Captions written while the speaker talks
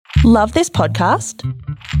Love this podcast?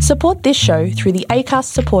 Support this show through the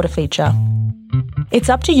Acast supporter feature. It's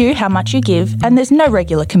up to you how much you give, and there's no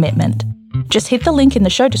regular commitment. Just hit the link in the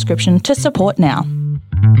show description to support now.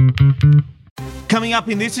 Coming up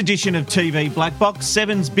in this edition of TV Black Box,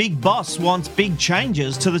 Seven's Big Boss wants big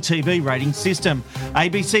changes to the TV rating system.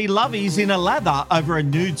 ABC Lovey's in a lather over a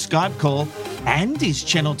nude Skype call. And is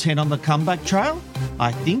Channel 10 on the comeback trail?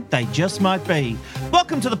 I think they just might be.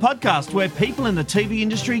 Welcome to the podcast where people in the TV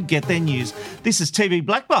industry get their news. This is TV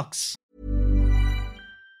Black Box.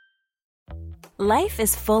 Life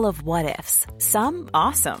is full of what-ifs. Some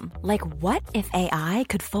awesome, like what if AI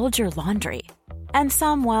could fold your laundry? And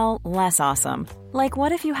some, well, less awesome. Like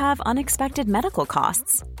what if you have unexpected medical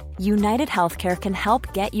costs? United Healthcare can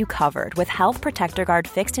help get you covered with Health Protector Guard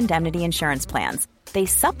fixed indemnity insurance plans. They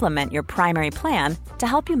supplement your primary plan to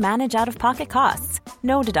help you manage out-of-pocket costs.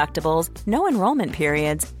 No deductibles, no enrollment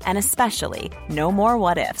periods, and especially no more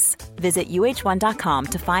what-ifs. Visit uh1.com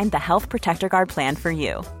to find the Health Protector Guard plan for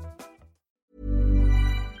you.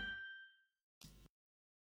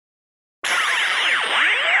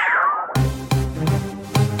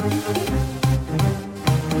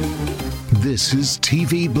 This is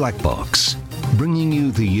TV Black Box, bringing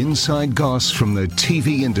you the inside goss from the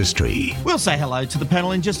TV industry. We'll say hello to the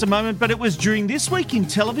panel in just a moment, but it was during this week in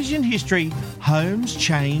television history, homes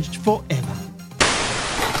changed forever.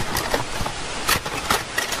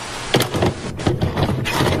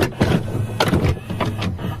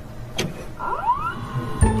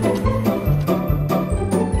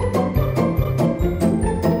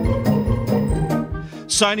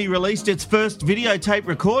 Sony released its first videotape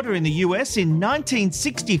recorder in the US in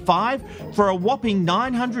 1965 for a whopping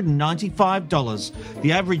 $995.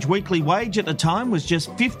 The average weekly wage at the time was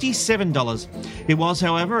just $57. It was,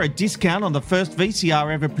 however, a discount on the first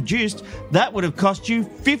VCR ever produced. That would have cost you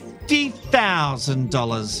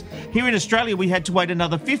 $50,000. Here in Australia, we had to wait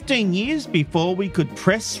another 15 years before we could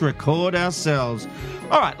press record ourselves.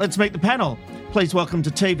 All right, let's meet the panel. Please welcome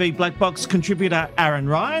to TV Black Box contributor Aaron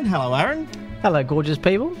Ryan. Hello, Aaron. Hello, gorgeous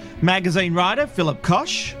people. Magazine writer Philip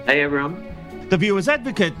Kosh. Hey, everyone. The viewer's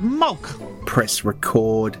advocate Mulk. Press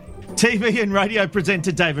record. TV and radio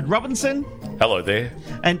presenter David Robinson. Hello there.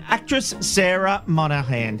 And actress Sarah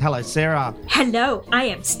Monahan. Hello, Sarah. Hello. I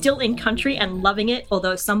am still in country and loving it,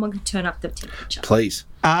 although someone could turn up the temperature. Please.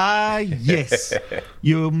 Yes.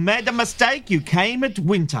 You made a mistake. You came at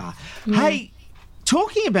winter. Hey,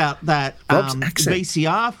 talking about that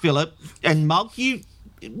VCR, Philip and Mulk, you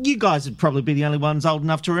guys would probably be the only ones old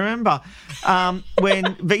enough to remember. When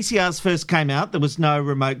VCRs first came out, there was no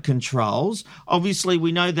remote controls. Obviously,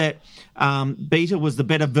 we know that Beta was the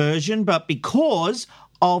better version, but because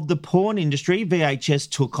of the porn industry,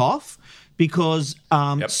 VHS took off because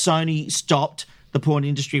Sony stopped the porn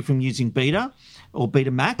industry from using Beta or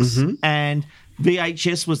Betamax, and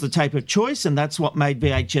VHS was the tape of choice, and that's what made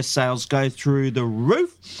VHS sales go through the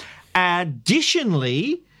roof.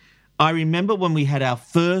 Additionally, I remember when we had our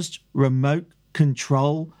first remote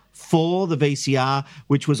control for the VCR,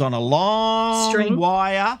 which was on a long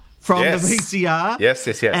wire from the VCR. Yes.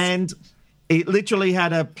 And it literally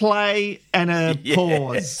had a play and a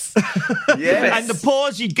pause. Yes. And the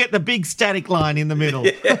pause, you'd get the big static line in the middle.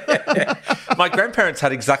 Yeah. My grandparents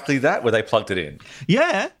had exactly that where they plugged it in.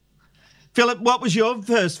 Yeah. Philip, what was your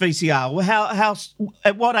first VCR? How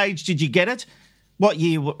at what age did you get it? What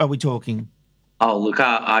year are we talking? Oh, look,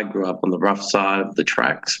 I grew up on the rough side of the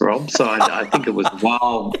tracks, Rob, so I think it was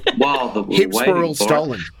while that we were Hips waiting were all for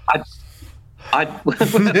stolen. Pretty much. I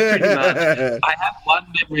have one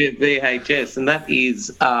memory of VHS, and that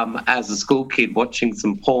is as a school kid watching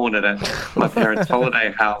some porn at my parents'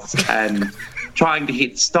 holiday house and trying to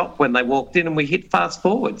hit stop when they walked in, and we hit fast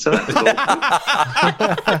forward. So that was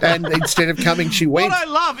awesome. And instead of coming, she went. What I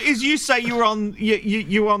love is you say you were on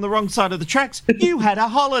the wrong side of the tracks. You had a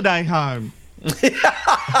holiday home.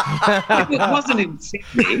 It wasn't in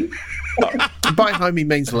Sydney. By home, he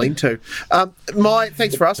means lean-to.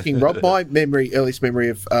 Thanks for asking, Rob. My earliest memory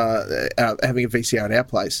of having a VCR at our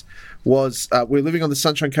place was we were living on the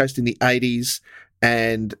Sunshine Coast in the 80s,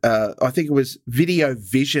 and I think it was Video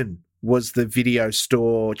Vision was the video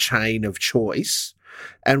store chain of choice.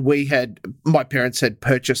 And my parents had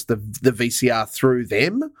purchased the VCR through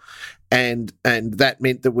them. And that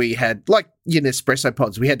meant that we had, like Nespresso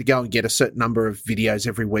pods, we had to go and get a certain number of videos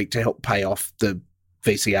every week to help pay off the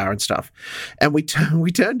VCR and stuff. And we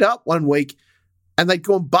turned up one week and they'd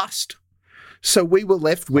gone bust. So we were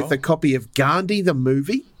left with a copy of Gandhi the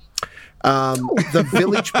movie, the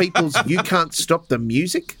Village People's You Can't Stop the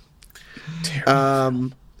Music,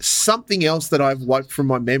 something else that I've wiped from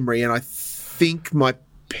my memory, and I think my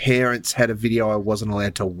parents had a video I wasn't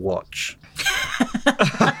allowed to watch.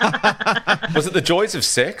 Was it The Joys of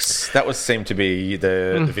Sex? That seemed to be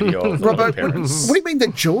the video of Robert, parents. what do you mean the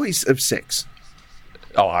joys of sex?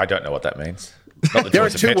 Oh, I don't know what that means. Not the There are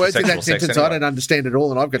joys of two words in that heterosexual sex sentence anyway. I don't understand at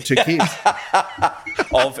all, and I've got 2 kids.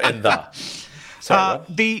 Of and the. Sorry,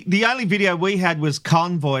 Rob. The only video we had was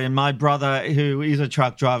Convoy, and my brother, who is a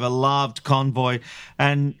truck driver, loved Convoy,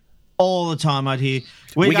 and all the time I'd hear,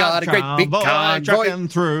 we got a great big convoy trucking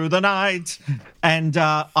through the night. And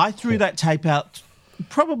I threw that tape out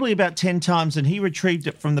probably about 10 times, and he retrieved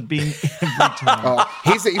it from the bin every time.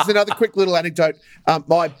 Here's another quick little anecdote.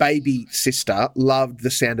 My baby sister loved The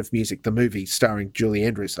Sound of Music, the movie starring Julie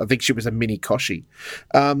Andrews. I think she was a mini Koshy.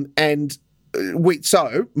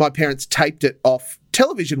 So my parents taped it off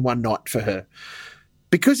television one night for her.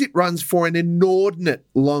 Because it runs for an inordinate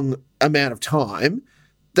long amount of time,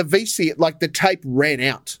 the tape ran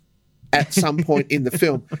out at some point in the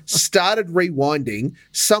film, started rewinding.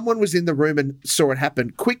 Someone was in the room and saw it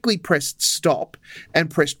happen, quickly pressed stop and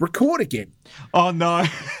pressed record again. Oh, no.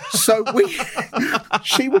 So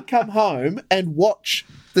she would come home and watch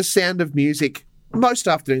The Sound of Music most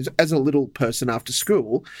afternoons as a little person after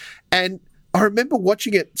school. And I remember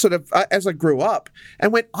watching it sort of as I grew up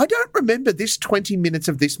and went, I don't remember this 20 minutes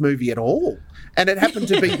of this movie at all. And it happened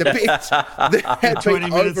to be the bit that had 20 been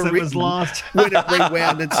minutes that overwritten was lost. when it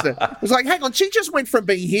rewound and stuff. It was like, hang on, she just went from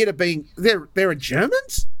being here to being, there are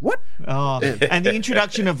Germans? What? Oh, and the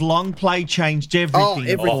introduction of long play changed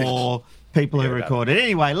everything for people who recorded.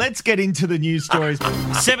 Anyway, let's get into the news stories.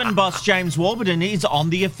 Seven boss James Warburton is on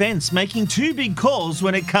the offence, making 2 big calls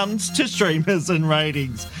when it comes to streamers and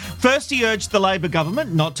ratings. First, he urged the Labor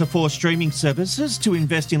government not to force streaming services to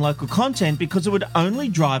invest in local content because it would only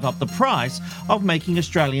drive up the price of making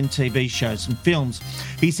Australian TV shows and films.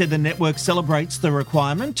 He said the network celebrates the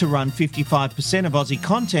requirement to run 55% of Aussie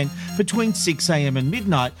content between 6 a.m. and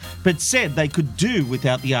midnight, but said they could do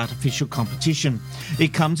without the artificial competition.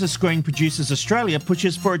 It comes as Screen Producers Australia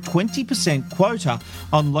pushes for a 20% quota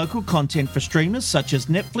on local content for streamers such as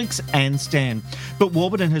Netflix and Stan. But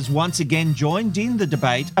Warburton has once again joined in the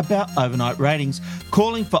debate about overnight ratings,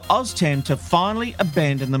 calling for OzTAM to finally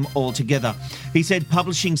abandon them altogether. He said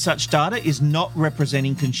publishing such data is not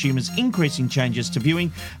representing consumers' increasing changes to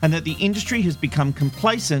viewing and that the industry has become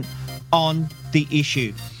complacent on the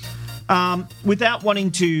issue. Without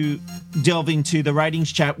wanting to delve into the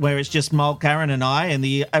ratings chat where it's just Mulk, Aaron and I, and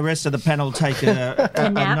the rest of the panel take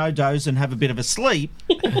a no-dose and have a bit of a sleep.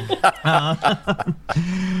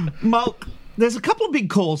 Mulk, there's a couple of big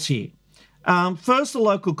calls here. First, the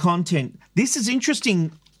local content. This is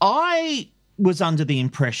interesting. I was under the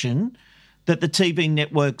impression that the TV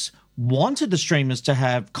networks wanted the streamers to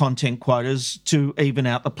have content quotas to even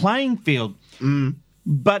out the playing field.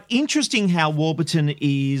 But interesting how Warburton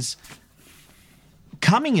is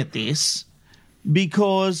coming at this,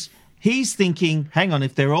 because he's thinking, hang on,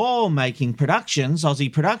 if they're all making productions,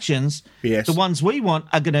 Aussie productions, the ones we want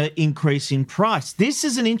are going to increase in price. This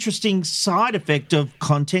is an interesting side effect of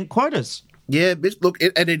content quotas. Yeah, look,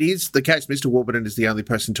 and it is the case. Mr. Warburton is the only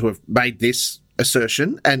person to have made this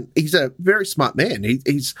assertion, and he's a very smart man.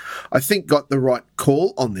 He's, I think, got the right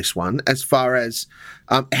call on this one as far as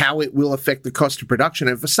how it will affect the cost of production.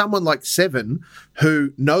 And for someone like Seven,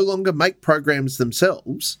 who no longer make programs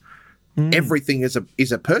themselves, everything is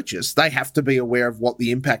a purchase. They have to be aware of what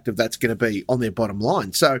the impact of that's going to be on their bottom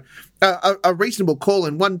line. So a reasonable call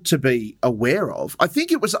and one to be aware of. I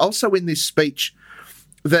think it was also in this speech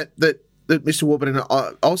that Mr. Warburton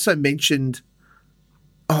also mentioned.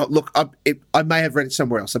 Oh, look, I may have read it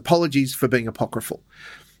somewhere else. Apologies for being apocryphal.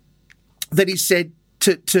 That he said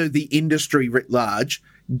to the industry writ large,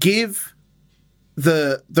 give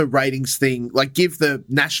the ratings thing, like give the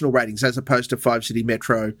national ratings as opposed to 5 City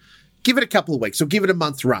Metro, give it a couple of weeks or give it a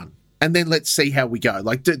month run, and then let's see how we go,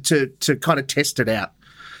 like to kind of test it out.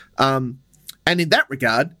 And in that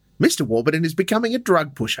regard, Mr. Warburton is becoming a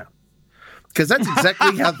drug pusher, because that's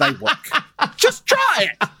exactly how they work. Just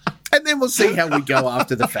try it. And then we'll see how we go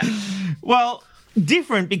after the fact. Well,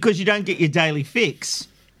 different because you don't get your daily fix.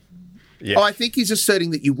 Yeah. I think he's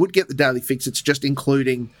asserting that you would get the daily fix. It's just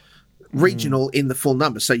including regional in the full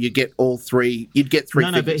number. So you get all three. You'd get three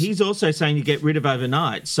figures. No, but he's also saying you get rid of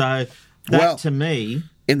overnight. So that, to me...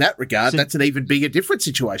 In that regard, that's an even bigger different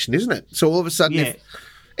situation, isn't it? So all of a sudden,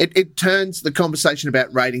 it turns the conversation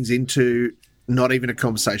about ratings into... not even a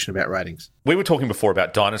conversation about ratings. We were talking before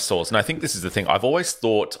about dinosaurs, and I think this is the thing. I've always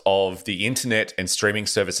thought of the internet and streaming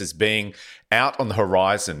services being out on the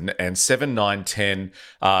horizon, and 7, 9, 10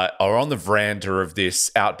 are on the veranda of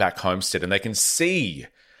this outback homestead, and they can see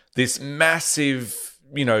this massive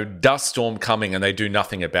dust storm coming and they do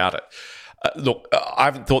nothing about it. Look, I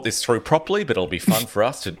haven't thought this through properly, but it'll be fun for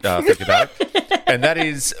us to think about it. And that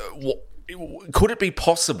is, could it be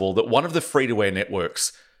possible that one of the free-to-air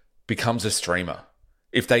networks becomes a streamer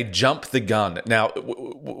if they jump the gun? Now,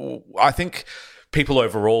 I think people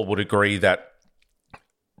overall would agree that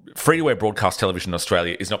free-to-air broadcast television in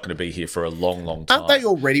Australia is not going to be here for a long, long time. Aren't they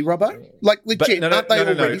already, Robbo? Like, legit, aren't they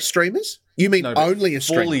already streamers? You mean only a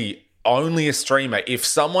streamer? Fully only a streamer. If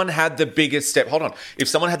someone had the biggest step, if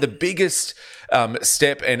someone had the biggest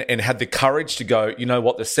step and had the courage to go, you know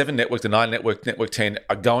what, the 7 network, the 9 network, Network 10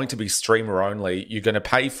 are going to be streamer only. You're going to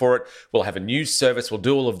pay for it. We'll have a news service. We'll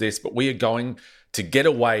do all of this, but we are going to get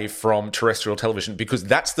away from terrestrial television because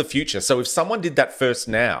that's the future. So if someone did that first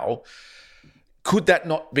now, could that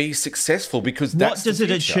not be successful? Because that's what does it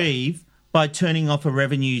achieve by turning off a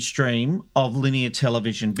revenue stream of linear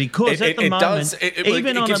television? Because at the moment,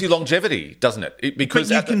 it gives you longevity, doesn't it? Because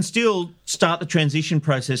you can still start the transition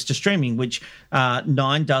process to streaming, which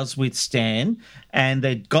 9 does with Stan, and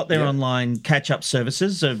they've got their online catch-up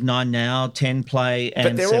services of 9 Now, 10 Play, and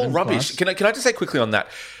 7 But they're all rubbish. Plus. Can I just say quickly on that?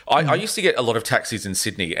 I used to get a lot of taxis in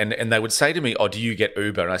Sydney, and they would say to me, "Oh, do you get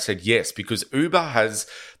Uber?" And I said, "Yes," because Uber has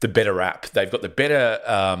the better app. They've got the better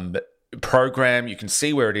program. You can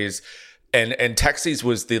see where it is. And taxis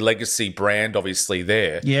was the legacy brand, obviously,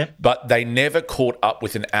 there. Yeah. But they never caught up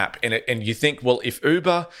with an app. And you think, well, if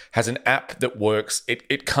Uber has an app that works,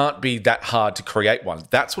 it can't be that hard to create one.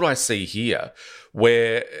 That's what I see here,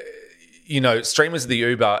 where streamers of the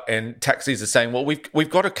Uber and taxis are saying, well, we've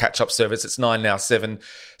got a catch-up service. It's 9 Now, 7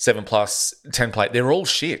 Plus, 10 Play. They're all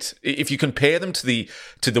shit. If you compare them to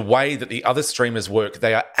the way that the other streamers work,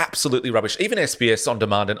 they are absolutely rubbish. Even SBS On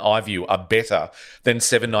Demand and iView are better than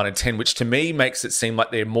 7, 9 and 10, which to me makes it seem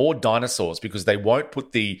like they're more dinosaurs because they won't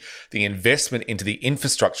put the investment into the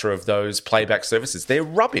infrastructure of those playback services. They're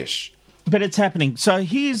rubbish. But it's happening. So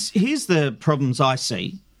here's the problems I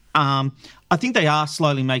see. I think they are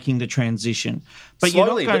slowly making the transition. But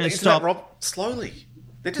slowly, you're not going to stop. Rob? Slowly.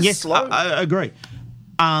 They're just slow. I agree.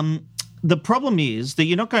 The problem is that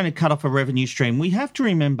you're not going to cut off a revenue stream. We have to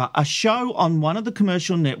remember a show on one of the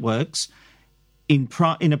commercial networks in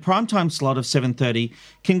a primetime slot of 7:30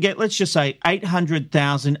 can get, let's just say,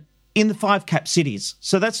 800,000 in the 5 cap cities.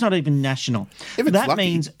 So that's not even national. That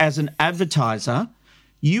means as an advertiser,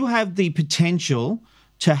 you have the potential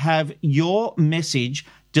to have your message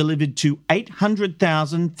delivered to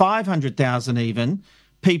 800,000, 500,000 even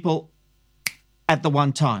people at the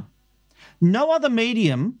one time. No other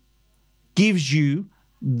medium gives you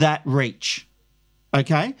that reach,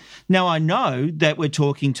 okay? Now, I know that we're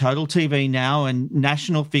talking total TV now and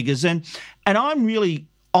national figures, and I'm really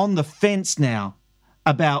on the fence now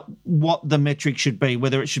about what the metric should be,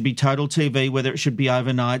 whether it should be total TV, whether it should be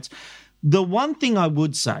overnights. The one thing I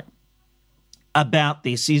would say about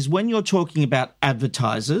this is when you're talking about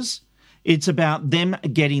advertisers, it's about them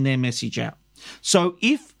getting their message out. So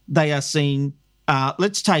if they are seeing,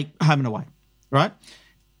 let's take Home and Away, right?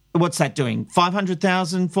 What's that doing?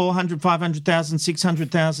 500,000, 400, 500,000,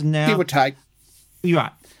 600,000 now? Give or take. You're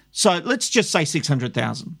right. So let's just say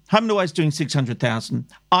 600,000. Home and Away is doing 600,000.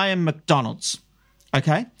 I am McDonald's,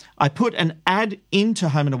 okay? I put an ad into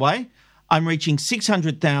Home and Away. I'm reaching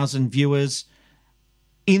 600,000 viewers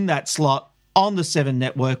in that slot on the 7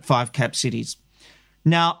 network, 5 cap cities.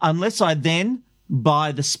 Now, unless I then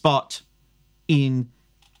buy the spot in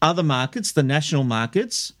other markets, the national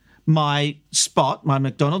markets, my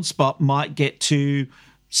McDonald's spot might get to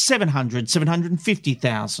 700,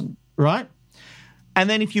 750,000, right? And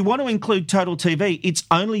then if you want to include total TV, it's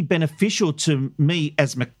only beneficial to me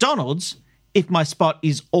as McDonald's if my spot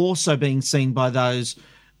is also being seen by those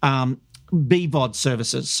BVOD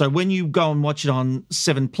services. So when you go and watch it on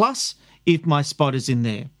 7 Plus, if my spot is in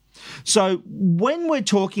there. So when we're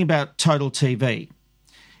talking about total TV,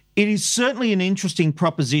 it is certainly an interesting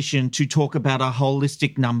proposition to talk about a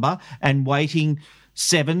holistic number and waiting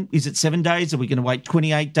 7. Is it 7 days? Are we going to wait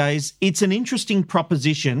 28 days? It's an interesting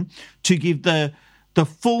proposition to give the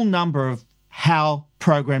full number of how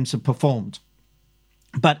programs have performed.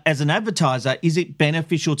 But as an advertiser, is it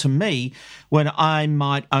beneficial to me when I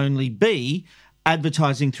might only be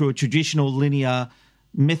advertising through a traditional linear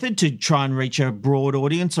method to try and reach a broad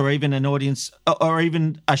audience or even an audience or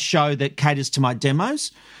even a show that caters to my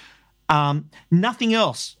demos? Nothing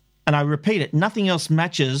else, and I repeat it, nothing else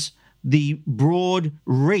matches the broad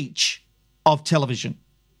reach of television.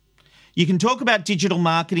 You can talk about digital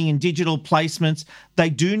marketing and digital placements. They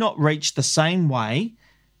do not reach the same way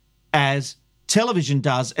as television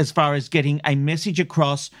does as far as getting a message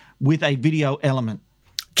across with a video element.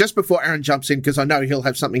 just before Aaron jumps in, because I know he'll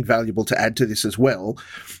have something valuable to add to this as well,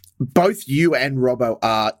 both you and Robbo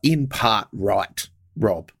are in part right,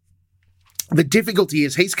 Rob. The difficulty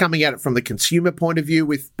is he's coming at it from the consumer point of view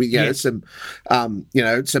with some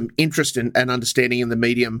interest and understanding in the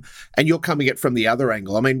medium, and you're coming at it from the other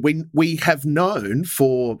angle. I mean, we have known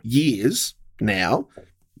for years now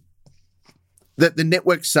that the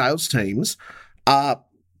network sales teams are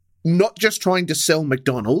not just trying to sell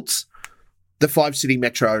McDonald's the 5-city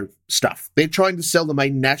metro stuff. They're trying to sell them a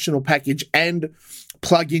national package and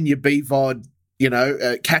plug in your BVOD,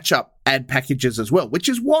 catch-up ad packages as well, which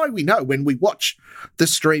is why we know when we watch the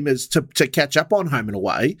streamers to catch up on Home and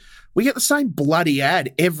Away, we get the same bloody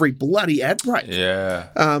ad every bloody ad break. Yeah.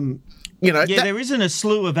 There isn't a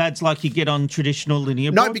slew of ads like you get on traditional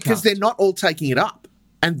linear broadcast. No, because they're not all taking it up.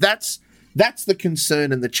 And that's the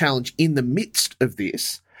concern and the challenge in the midst of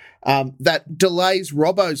this. That delays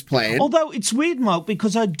Robbo's plan. Although it's weird, Mark,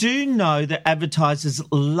 because I do know that advertisers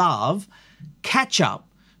love catch-up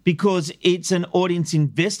because it's an audience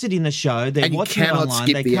invested in the show. They're watching it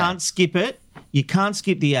online. They can't skip it. You can't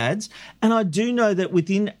skip the ads. And I do know that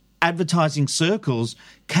within advertising circles,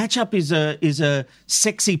 catch-up is a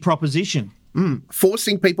sexy proposition.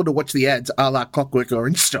 Forcing people to watch the ads a la Clockwork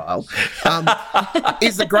Orange style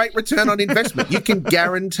is a great return on investment. You can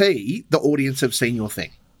guarantee the audience have seen your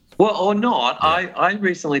thing. Well, or not. Yeah. I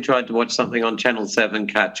recently tried to watch something on Channel 7,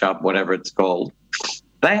 Catch Up, whatever it's called.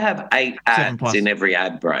 They have 8 ads in every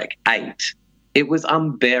ad break. 8. It was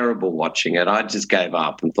unbearable watching it. I just gave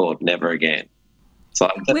up and thought never again. So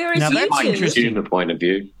whereas that's my consumer point of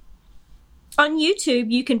view. On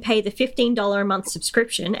YouTube, you can pay the $15 a month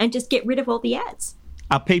subscription and just get rid of all the ads.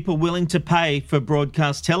 Are people willing to pay for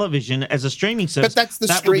broadcast television as a streaming service? But that's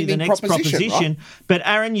that will be the next proposition. Right? But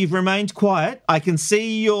Aaron, you've remained quiet. I can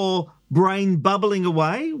see your brain bubbling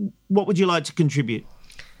away. What would you like to contribute?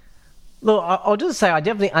 Look, I'll just say I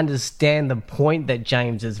definitely understand the point that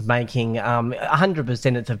James is making.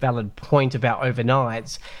 100% it's a valid point about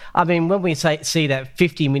overnights. I mean, when we see that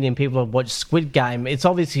 50 million people have watched Squid Game, it's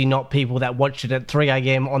obviously not people that watched it at 3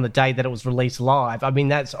 a.m. on the day that it was released live. I mean,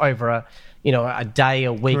 that's over a day,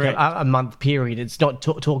 a week, a month period. It's not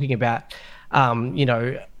talking about,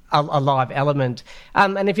 a live element.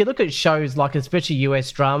 And if you look at shows like, especially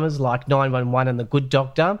US dramas like 911 and The Good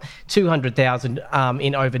Doctor, 200,000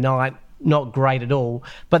 in overnight, not great at all.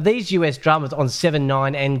 But these US dramas on 7,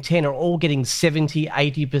 9 and 10 are all getting 70,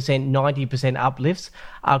 80%, 90% uplifts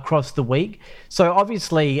across the week. So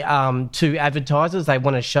obviously to advertisers, they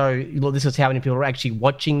want to show, well, this is how many people are actually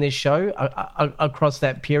watching this show across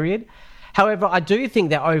that period. However, I do think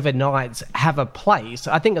that overnights have a place.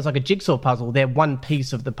 I think it's like a jigsaw puzzle. They're one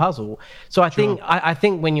piece of the puzzle. So I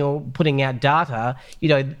think when you're putting out data,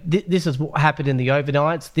 this is what happened in the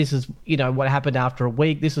overnights. This is, what happened after a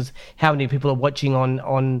week. This is how many people are watching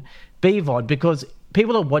on BVOD, because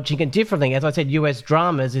people are watching it differently. As I said, US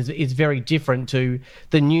dramas is very different to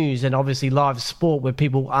the news and obviously live sport where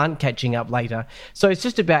people aren't catching up later. So it's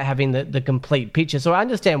just about having the complete picture. So I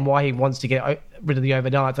understand why he wants to get rid of the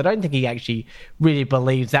overnights. I don't think he actually really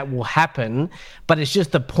believes that will happen, but it's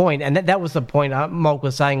just the point. And that was the point Molk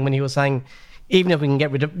was saying when he was saying, even if we can get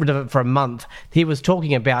rid of it for a month, he was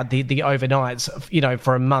talking about the overnights,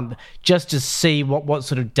 for a month, just to see what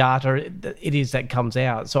sort of data it is that comes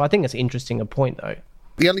out. So I think it's interesting a point, though.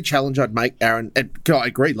 The only challenge I'd make, Aaron, and I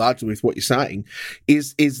agree largely with what you're saying,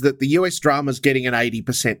 is that the US drama's getting an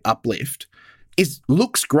 80% uplift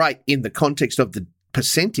looks great in the context of the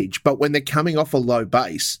percentage, but when they're coming off a low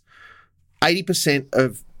base, 80%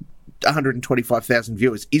 of 125,000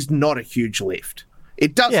 viewers is not a huge lift.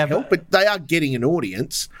 It does help, but they are getting an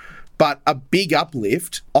audience. But a big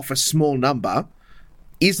uplift off a small number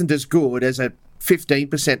isn't as good as a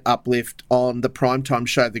 15% uplift on the primetime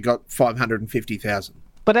show that got 550,000.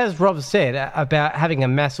 But as Rob said about having a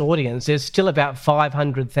mass audience, there's still about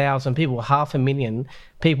 500,000 people, 500,000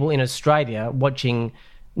 people in Australia watching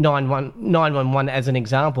 911 as an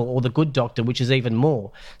example, or The Good Doctor, which is even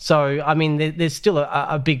more. So, I mean, there's still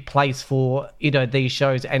a big place for, these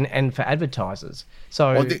shows and for advertisers.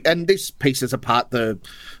 So, and this piece is apart the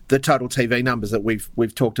total TV numbers that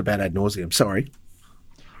we've talked about ad nauseum. Sorry.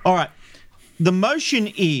 All right. The motion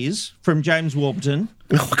is from James Warburton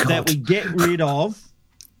that we get rid of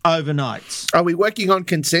overnights. Are we working on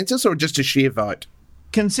consensus or just a sheer vote?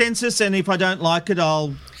 Consensus, and if I don't like it,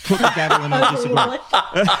 I'll put the gavel and I'll disagree.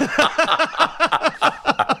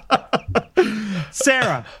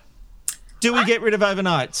 Sarah, do we get rid of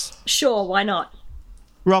overnights? Sure, why not?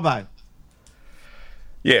 Robbo?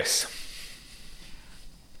 Yes.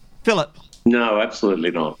 Philip? No,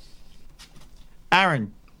 absolutely not.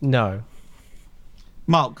 Aaron? No.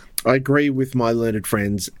 Mulk. I agree with my learned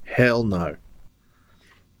friends. Hell no.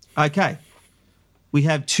 Okay. We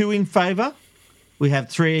have 2 in favour. We have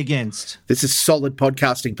 3 against. This is solid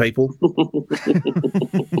podcasting, people.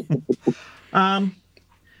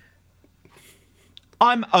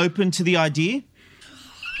 I'm open to the idea.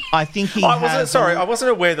 I think I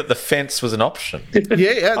wasn't aware that the fence was an option.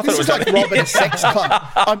 Yeah, this is like Rob at a sex club.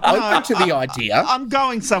 I'm open to the idea. I'm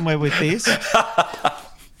going somewhere with this.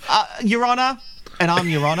 Your Honour, and I'm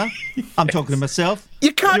Your Honour. I'm talking to myself.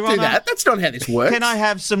 You can't Your do Honour, that. That's not how this works. Can I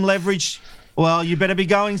have some leverage? Well, you better be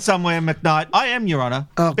going somewhere, McKnight. I am, Your Honour.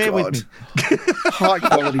 Oh, Bear God. with me. High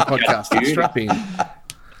quality podcasting. Strap in.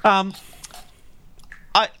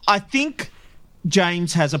 I think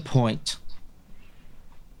James has a point.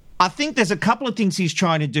 I think there's a couple of things he's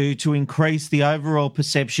trying to do to increase the overall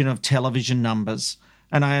perception of television numbers,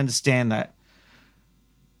 and I understand that.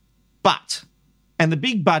 But, and the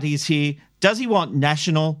big but is here, does he want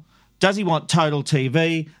national? Does he want total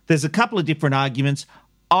TV? There's a couple of different arguments.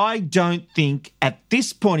 I don't think at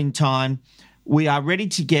this point in time we are ready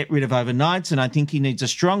to get rid of overnights, and I think he needs a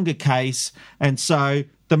stronger case, and so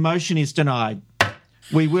the motion is denied.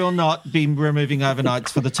 We will not be removing overnights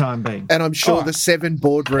for the time being. And I'm sure the 7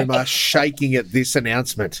 boardroom are shaking at this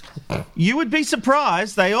announcement. You would be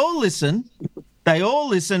surprised. They all listen.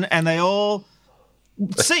 And they all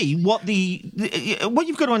see what what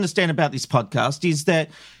you've got to understand about this podcast is that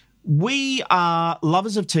we are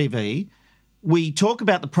lovers of TV. We talk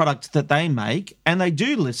about the product that they make, and they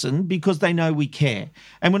do listen because they know we care.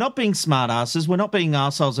 And we're not being smartasses. We're not being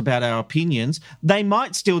arseholes about our opinions. They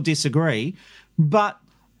might still disagree, but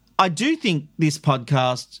I do think this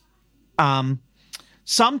podcast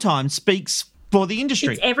sometimes speaks for the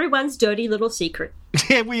industry. It's everyone's dirty little secret.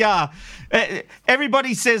 Yeah, we are.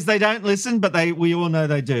 Everybody says they don't listen, but we all know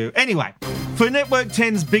they do. Anyway, for Network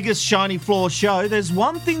 10's biggest shiny floor show, there's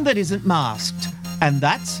one thing that isn't masked, and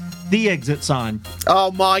that's the exit sign.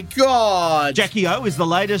 Oh, my God. Jackie O is the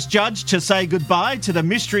latest judge to say goodbye to the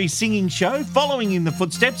mystery singing show, following in the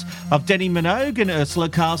footsteps of Denny Minogue and Ursula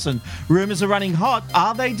Carlson. Rumours are running hot.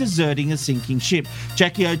 Are they deserting a sinking ship?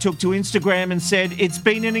 Jackie O took to Instagram and said, "It's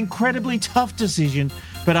been an incredibly tough decision,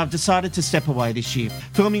 but I've decided to step away this year.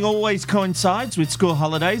 Filming always coincides with school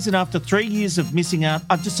holidays, and after 3 years of missing out,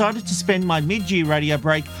 I've decided to spend my mid-year radio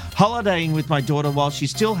break holidaying with my daughter while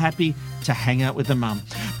she's still happy to hang out with her mum."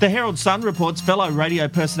 The Herald Sun reports fellow radio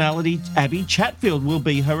personality Abby Chatfield will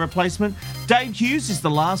be her replacement. Dave Hughes is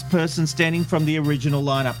the last person standing from the original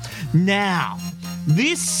lineup. Now,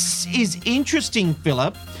 this is interesting,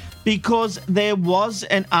 Philip, because there was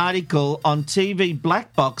an article on TV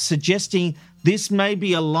Black Box suggesting this may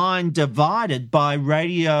be a line divided by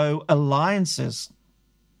radio alliances.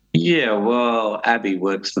 Yeah, well, Abby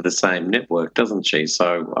works for the same network, doesn't she?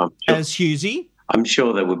 So as Hughesy? I'm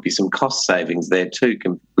sure there would be some cost savings there too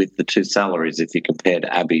with the 2 salaries if you compared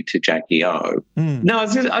Abby to Jackie O. No, I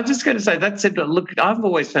was just going to say, that said, look, I've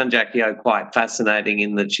always found Jackie O quite fascinating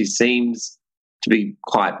in that she seems to be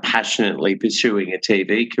quite passionately pursuing a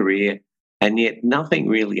TV career, and yet nothing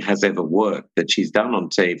really has ever worked that she's done on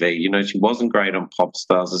TV. You know, she wasn't great on Pop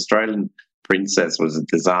Stars. Australian Princess was a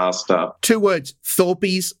disaster. 2 words,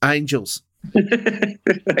 Thorpe's Angels.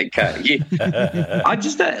 Okay. Yeah. I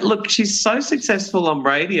just look, she's so successful on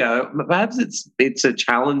radio. Perhaps it's a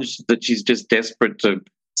challenge that she's just desperate to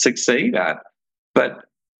succeed at. But,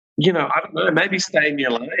 you know, I don't know, maybe stay in your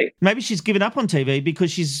lane. Maybe she's given up on TV because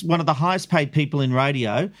she's one of the highest paid people in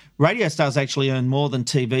radio. Radio stars actually earn more than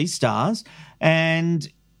TV stars.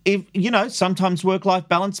 And if sometimes work-life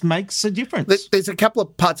balance makes a difference. There's a couple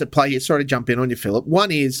of parts at play here. Sorry to jump in on you, Philip. One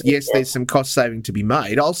is, yes, there's some cost saving to be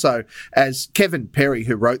made. Also, as Kevin Perry,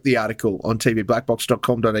 who wrote the article on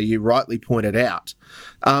tvblackbox.com.au, rightly pointed out,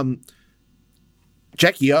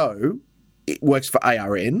 Jackie O works for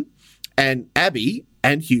ARN, and Abby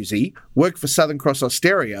and Hughesy work for Southern Cross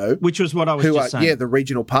Austereo, which was what I was just saying. Yeah, the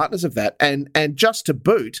regional partners of that. And just to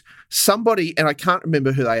boot, somebody, and I can't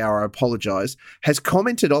remember who they are, I apologise, has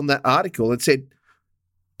commented on that article and said,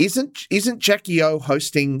 Isn't Jackie O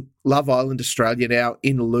hosting Love Island Australia now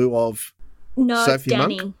in lieu of Sophie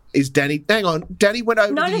Danny. Monk? Is Danny? Hang on, Danny went over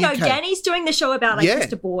to the UK. No, Danny's doing the show about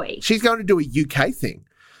Just a Boy. She's going to do a UK thing.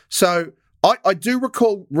 So I do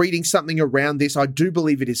recall reading something around this. I do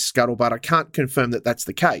believe it is scuttlebutt. I can't confirm that that's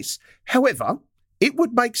the case. However, it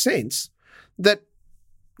would make sense that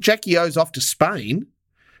Jackie O's off to Spain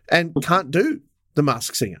and can't do The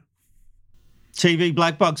Masked Singer. TV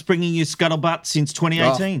Black Box bringing you Scuttlebutt since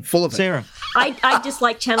 2018. Full of it. Sarah. I just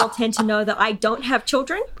like Channel 10 to know that I don't have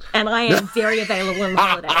children and I am very available on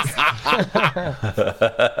holidays.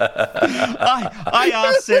 I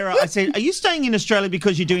asked Sarah, I said, are you staying in Australia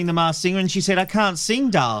because you're doing The Masked Singer? And she said, I can't sing,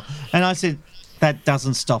 Dal. And I said, that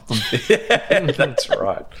doesn't stop them. That's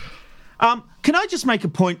right. Can I just make a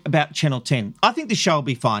point about Channel 10? I think the show will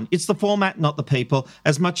be fine. It's the format, not the people,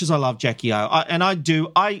 as much as I love Jackie O.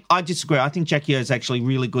 I disagree. I think Jackie O is actually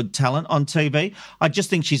really good talent on TV. I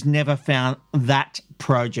just think she's never found that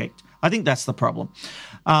project. I think that's the problem.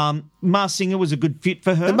 Masked Singer was a good fit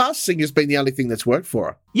for her. The Masked Singer's been the only thing that's worked for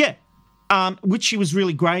her. Yeah, which she was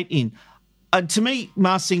really great in. To me,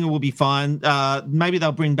 Masked Singer will be fine. Maybe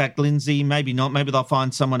they'll bring back Lindsay, maybe not. Maybe they'll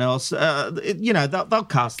find someone else. They'll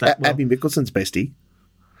cast that well. Abby Mickelson's bestie.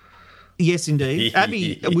 Yes, indeed.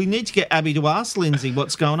 Abby, we need to get Abby to ask Lindsay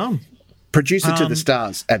what's going on. Producer to the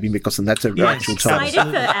stars, Abby Mickelson. That's her actual title. I'm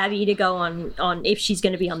excited for Abby to go on if she's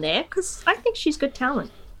going to be on there, because I think she's good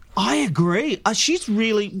talent. I agree. She's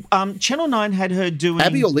really... Channel 9 had her doing...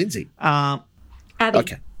 Abby or Lindsay? Abby.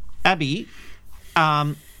 Okay. Abby...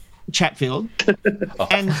 Chatfield,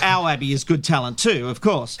 and our Abby is good talent too, of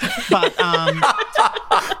course. But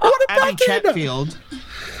Abby Chatfield,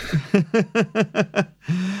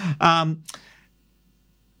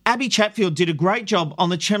 Abby Chatfield did a great job on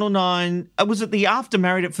the Channel 9. Was it the After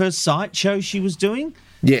Married at First Sight show she was doing?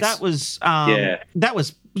 Yes, that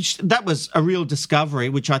was a real discovery,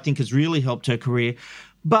 which I think has really helped her career.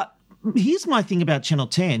 But here's my thing about Channel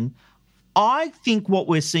 10. I think what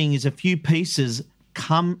we're seeing is a few pieces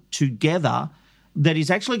come together that is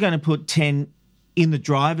actually going to put 10 in the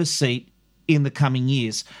driver's seat in the coming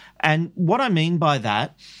years. And what I mean by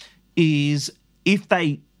that is if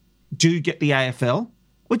they do get the AFL,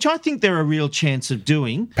 which I think they're a real chance of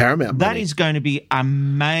doing, Paramount that money. Is going to be a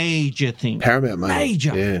major thing. Paramount money.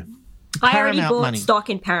 Major. Yeah. I already Paramount bought money. stock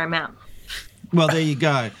in Paramount. Well, there you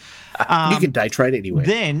go. You can day trade anywhere.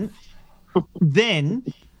 Then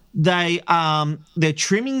they're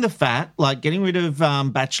trimming the fat, like getting rid of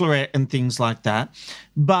Bachelorette and things like that.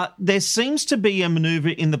 But there seems to be a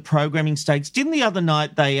manoeuvre in the programming stakes. Didn't the other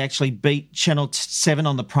night they actually beat Channel 7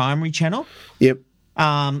 on the primary channel? Yep.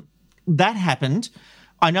 That happened.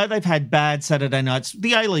 I know they've had bad Saturday nights.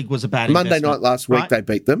 The A-League was a bad Monday investment, night last week right? they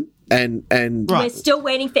beat them. And Right. We're still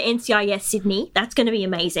waiting for NCIS Sydney. That's going to be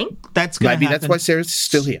amazing. That's going to maybe happen. that's why Sarah's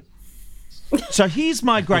still here. So here's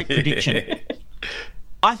my great prediction.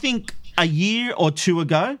 I think a year or two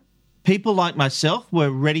ago, people like myself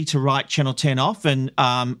were ready to write Channel 10 off and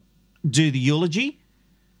do the eulogy.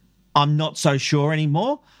 I'm not so sure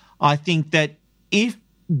anymore. I think that if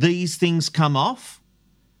these things come off,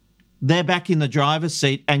 they're back in the driver's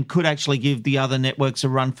seat and could actually give the other networks a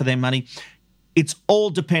run for their money. It's all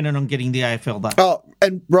dependent on getting the AFL, though. Oh,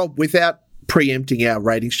 and Rob, without preempting our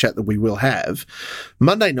ratings chat that we will have,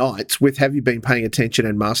 Monday nights with Have You Been Paying Attention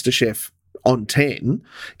and MasterChef on 10,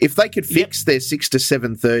 if they could fix their 6 to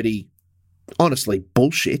 7:30, honestly,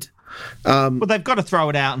 bullshit. Well, they've got to throw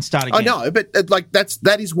it out and start again. I know, but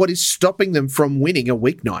that is what is stopping them from winning a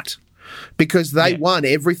weeknight, because they won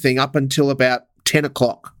everything up until about 10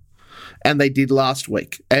 o'clock. And they did last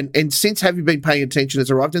week. And since Have You Been Paying Attention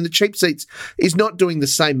has arrived, and the cheap seats is not doing the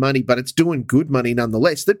same money, but it's doing good money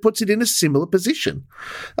nonetheless, that puts it in a similar position.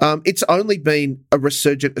 It's only been a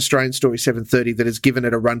resurgent Australian Story 7:30 that has given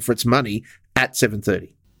it a run for its money at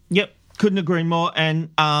 7:30. Yep, couldn't agree more. And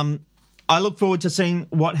I look forward to seeing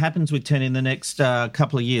what happens with 10 in the next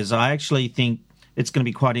couple of years. I actually think it's going to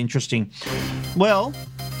be quite interesting. Well,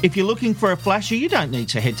 if you're looking for a flasher, you don't need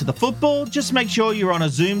to head to the football. Just make sure you're on a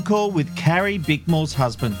Zoom call with Carrie Bickmore's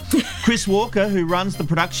husband. Chris Walker, who runs the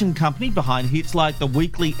production company behind hits like The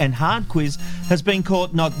Weekly and Hard Quiz, has been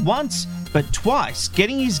caught not once, but twice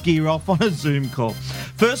getting his gear off on a Zoom call.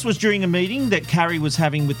 First was during a meeting that Carrie was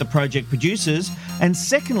having with the project producers, and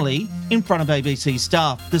secondly, in front of ABC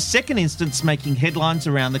staff. The second instance making headlines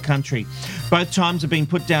around the country. Both times have been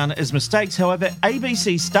put down as mistakes. However,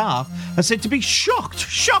 ABC staff are said to be shocked,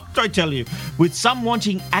 I tell you, with some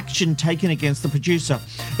wanting action taken against the producer.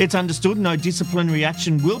 It's understood no disciplinary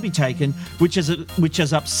action will be taken, which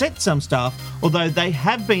has upset some staff, although they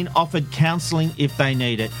have been offered counselling if they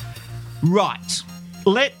need it. Right,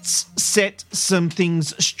 let's set some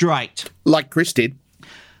things straight. Like Chris did.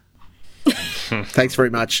 Thanks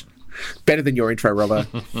very much. Better than your intro, Robbo.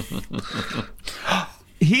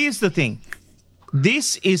 Here's the thing.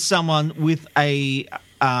 This is someone with a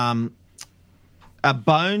bone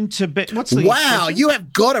to pick. What's the Wow, expression? you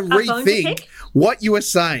have got to bone to rethink pick? what you were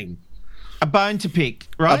saying. A bone to pick,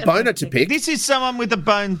 right? A boner to pick. This is someone with a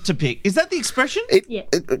bone to pick. Is that the expression?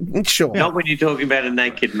 Sure. Not when you're talking about a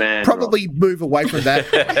naked man. Probably move away from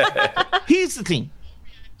that. Here's the thing.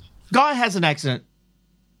 Guy has an accident.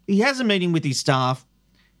 He has a meeting with his staff.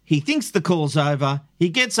 He thinks the call's over. He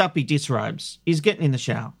gets up, he disrobes. He's getting in the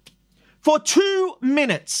shower. For 2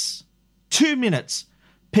 minutes,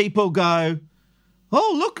 people go,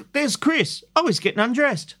 oh, look, there's Chris. Oh, he's getting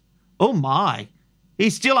undressed. Oh, my.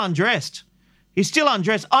 He's still undressed.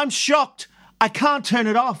 I'm shocked. I can't turn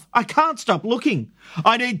it off. I can't stop looking.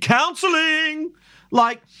 I need counselling.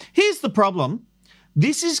 Like, here's the problem.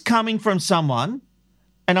 This is coming from someone,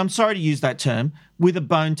 and I'm sorry to use that term, with a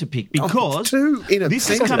bone to pick, because this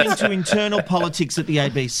is coming to internal politics at the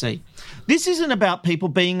ABC. This isn't about people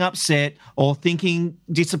being upset or thinking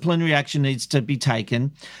disciplinary action needs to be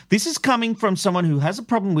taken. This is coming from someone who has a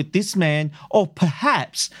problem with this man, or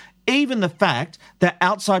perhaps even the fact that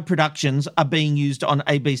outside productions are being used on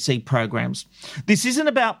ABC programs. This isn't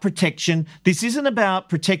about protection. This isn't about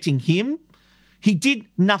protecting him. He did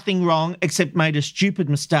nothing wrong except made a stupid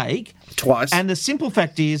mistake. Twice. And the simple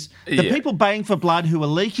fact is, the people baying for blood who are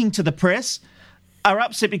leaking to the press are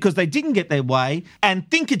upset because they didn't get their way, and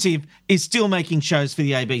Thinkative is still making shows for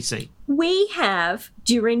the ABC. We have,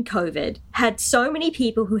 during COVID, had so many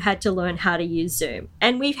people who had to learn how to use Zoom.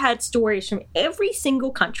 And we've had stories from every single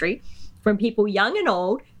country, from people young and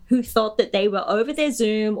old, who thought that they were over their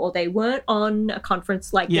Zoom or they weren't on a conference,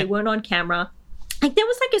 they weren't on camera. Like, there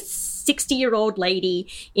was like a 60-year-old lady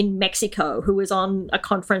in Mexico who was on a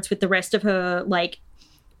conference with the rest of her,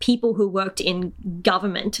 people who worked in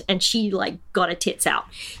government, and she, got her tits out.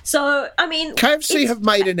 So, I mean... KFC have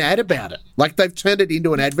made an ad about it. They've turned it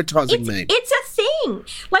into an advertising meme. It's a thing.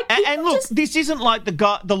 And look, this isn't like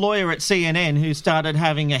the lawyer at CNN who started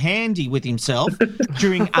having a handy with himself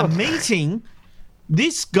during a meeting.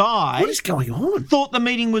 This guy... What is going on? ...thought the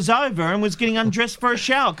meeting was over and was getting undressed for a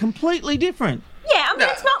shower. Completely different. Yeah, I mean,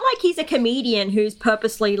 it's not like he's a comedian who's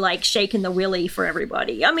purposely, shaking the willy for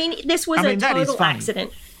everybody. I mean, this was a total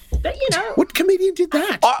accident. But, What comedian did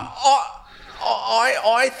that?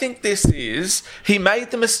 I think this is... He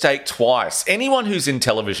made the mistake twice. Anyone who's in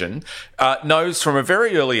television knows from a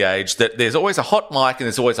very early age that there's always a hot mic and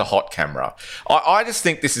there's always a hot camera. I just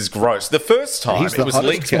think this is gross. The first time it was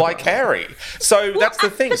leaked by Carrie. So that's the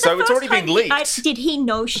thing. So it's already been leaked. Did he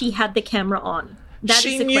know she had the camera on?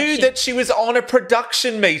 She knew that she was on a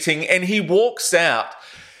production meeting, and he walks out.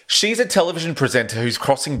 She's a television presenter who's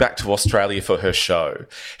crossing back to Australia for her show.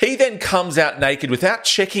 He then comes out naked without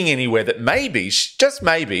checking anywhere that maybe, just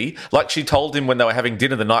maybe, like she told him when they were having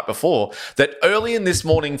dinner the night before, that early in this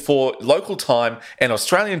morning for local time and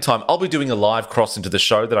Australian time, I'll be doing a live cross into the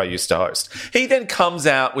show that I used to host. He then comes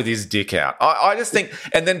out with his dick out. I just think,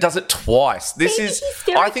 and then does it twice.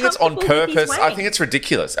 I think it's on purpose. I think it's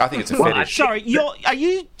ridiculous. I think it's a fetish. Sorry, are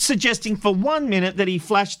you suggesting for 1 minute that he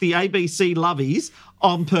flashed the ABC lovies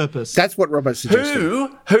on purpose? That's what Robbo suggested.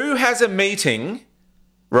 Who has a meeting,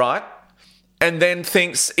 right, and then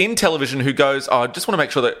thinks in television, who goes, I just want to make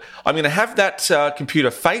sure that I'm going to have that computer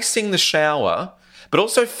facing the shower, but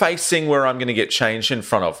also facing where I'm going to get changed in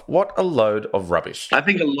front of. What a load of rubbish. I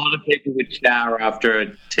think a lot of people would shower after a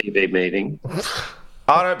TV meeting.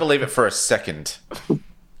 I don't believe it for a second.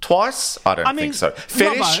 Twice? I don't think so.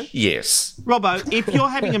 Fetish? Robbo, yes. Robbo, if you're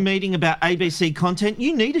having a meeting about ABC content,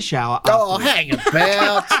 you need a shower. Oh, hang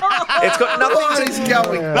about. It's got nothing What is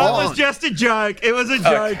going on? That was just a joke. It was a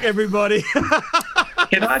joke, everybody.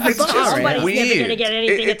 Can I just Somebody's weird. never going to get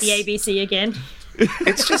anything at the ABC again.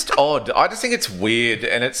 It's just odd. I just think it's weird,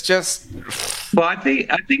 and it's just... Well, I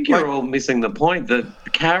think you're all missing the point that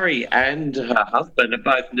Carrie and her husband are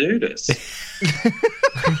both nudists.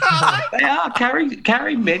 They are.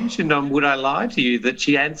 Carrie mentioned on Would I Lie to You that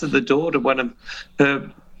she answered the door to one of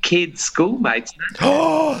her kids' schoolmates.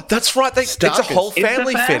 Oh, that's right. It's a whole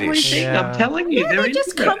family fetish. Thing. Yeah. I'm telling you. They're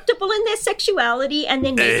just comfortable in their sexuality and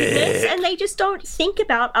their nakedness, and they just don't think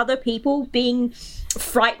about other people being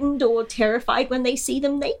frightened or terrified when they see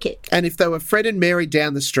them naked. And if they were Fred and Mary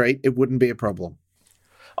down the street, it wouldn't be a problem.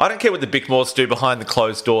 I don't care what the Bickmores do behind the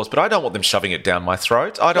closed doors, but I don't want them shoving it down my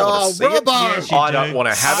throat. I don't want to see it. Yes, I don't want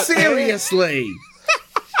to have it. Seriously.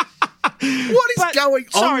 What is going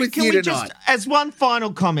on with you tonight? Just, as one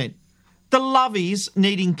final comment, the lovies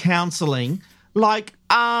needing counselling,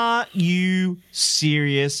 are you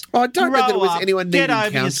serious? I don't know that it was anyone needing counselling. Get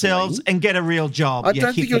over yourselves and get a real job. I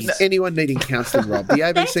don't think it was anyone needing counselling, Rob. The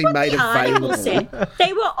ABC made available. Said.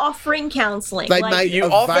 They were offering counselling. They made you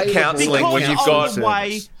offer counselling when you've got...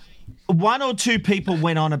 One or two people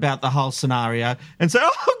went on about the whole scenario and said,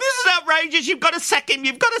 oh, this is outrageous. You've got to sack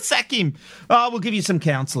him. Oh, we'll give you some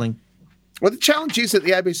counselling. Well, the challenge is that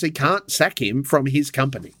the ABC can't sack him from his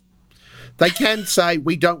company. They can say,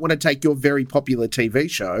 we don't want to take your very popular TV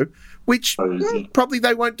show, which probably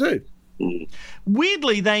they won't do.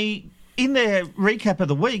 Weirdly, in their recap of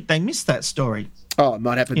the week, they missed that story. Oh, it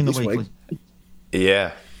might happen this week.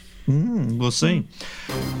 Yeah. We'll see.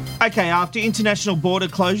 Okay, after international border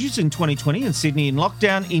closures in 2020 and Sydney in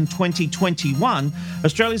lockdown in 2021,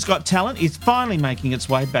 Australia's Got Talent is finally making its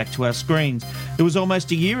way back to our screens. It was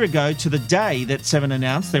almost a year ago to the day that Seven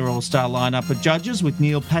announced their all-star lineup of judges with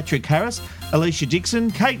Neil Patrick Harris, Alicia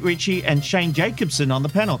Dixon, Kate Ritchie and Shane Jacobson on the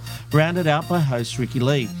panel, rounded out by host Ricky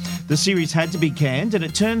Lee. The series had to be canned, and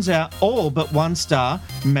it turns out all but one star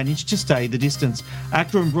managed to stay the distance.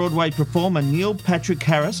 Actor and Broadway performer Neil Patrick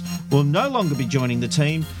Harris will no longer be joining the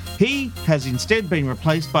team. He has instead been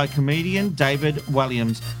replaced by comedian David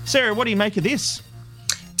Williams. Sarah, what do you make of this?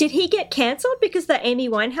 Did he get cancelled because of the Amy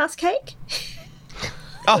Winehouse cake?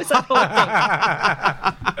 Was that the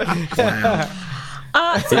whole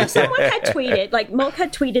thing? So someone had tweeted, like Molk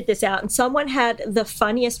had tweeted this out, and someone had the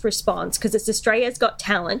funniest response because it's Australia's Got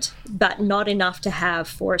Talent, but not enough to have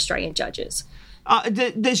 4 Australian judges.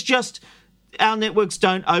 There's just... Our networks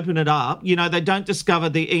don't open it up. You know, they don't discover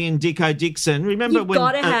the Ian Dicko Dixon. Remember You've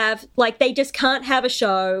got to have, like, they just can't have a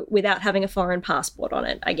show without having a foreign passport on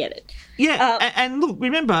it. I get it. Yeah, and look,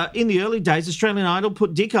 remember, in the early days, Australian Idol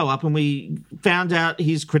put Dicko up and we found out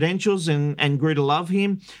his credentials and grew to love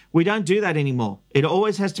him. We don't do that anymore. It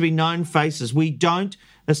always has to be known faces. We don't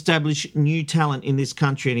establish new talent in this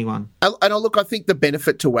country, anyone. And look, I think the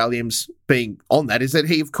benefit to Williams being on that is that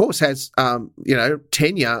he, of course, has,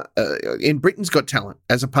 tenure in Britain's Got Talent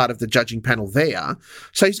as a part of the judging panel there.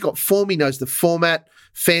 So he's got form, he knows the format.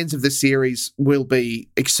 Fans of the series will be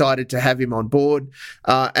excited to have him on board.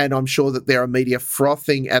 And I'm sure that there are media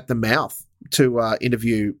frothing at the mouth to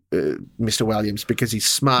interview Mr. Williams because he's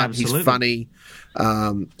smart, Absolutely. He's funny,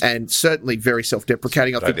 and certainly very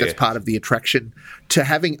self-deprecating. I think that's part of the attraction to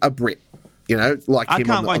having a Brit, you know, like him on the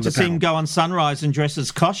panel. I can't wait to see him go on Sunrise and dress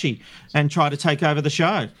as Kochie and try to take over the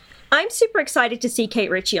show. I'm super excited to see Kate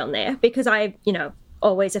Ritchie on there because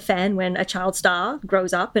always a fan when a child star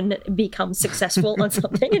grows up and becomes successful on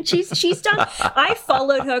something, and she's done. I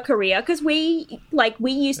followed her career because we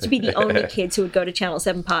used to be the only kids who would go to Channel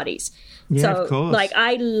 7 parties. Yeah, so, of course.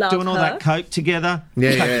 I love doing all her. that coke together.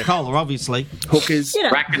 Yeah, Cola, obviously. Hookers,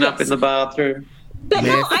 racking up in the bathroom. But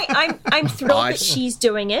no, I'm thrilled that she's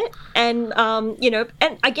doing it, and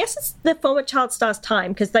and I guess it's the former child star's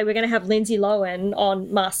time because they were going to have Lindsay Lohan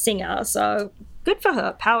on Masked Singer, so good for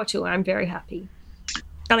her. Power to her. I'm very happy.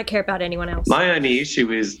 I don't care about anyone else. My only issue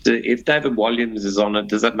is if David Williams is on it,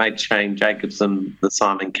 does that make Shane Jacobson the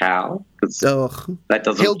Simon Cowell? That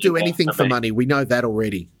doesn't. He'll do anything for money. We know that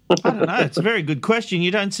already. I don't know. It's a very good question.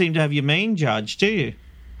 You don't seem to have your mean judge, do you?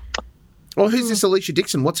 Well, who's this Alicia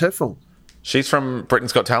Dixon? What's her for? She's from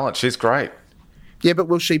Britain's Got Talent. She's great. Yeah, but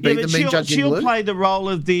will she be the mean judge in Lou? She'll play the role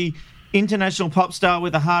of the international pop star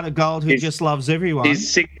with a heart of gold who just loves everyone.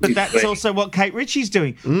 But that's also what Kate Ritchie's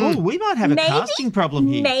doing. Oh, we might have a casting problem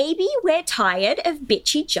here. Maybe we're tired of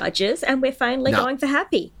bitchy judges and we're finally going for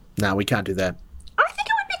happy. No, we can't do that. I think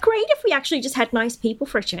it would be great if we actually just had nice people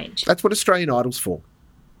for a change. That's what Australian Idol's for.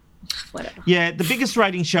 Whatever. Yeah, the biggest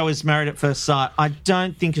rating show is Married at First Sight. I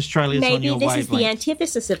don't think Australia's on your wavelength. Maybe this is the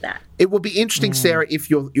antithesis of that. It will be interesting, Sarah,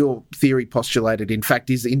 if your theory postulated, in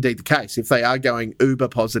fact, is indeed the case. If they are going uber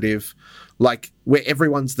positive, like where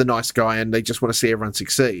everyone's the nice guy and they just want to see everyone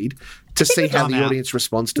succeed, to see how the audience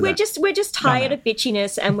responds to that. We're just tired of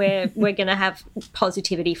bitchiness, and we're going to have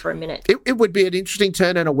positivity for a minute. It would be an interesting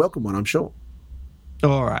turn and a welcome one, I'm sure.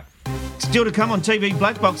 All right. Still to come on TV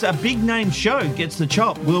Black Box, a big name show gets the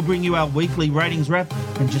chop. We'll bring you our weekly ratings wrap.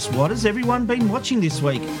 And just what has everyone been watching this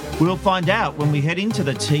week? We'll find out when we head into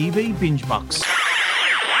the TV binge box.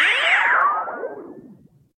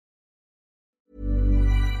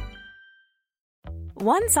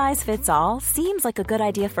 One size fits all seems like a good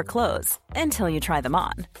idea for clothes until you try them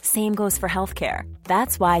on. Same goes for healthcare.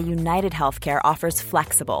 That's why United Healthcare offers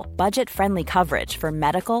flexible, budget-friendly coverage for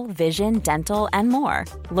medical, vision, dental, and more.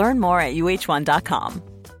 Learn more at uh1.com.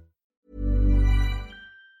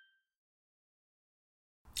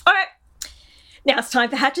 All right. Now it's time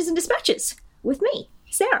for Hatches and Dispatches with me,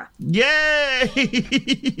 Sarah. Yay!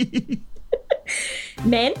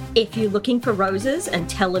 Men, if you're looking for roses and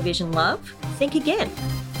television love, think again.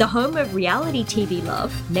 The home of reality TV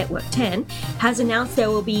love, Network 10, has announced there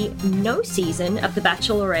will be no season of The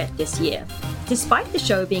Bachelorette this year. Despite the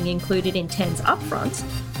show being included in 10's upfronts,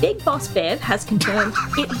 Big Boss Bev has confirmed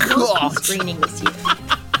it will be screening this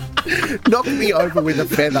year. Knock me over with a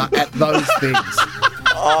feather at those things.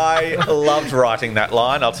 I loved writing that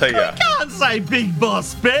line, I'll tell you. can't say Big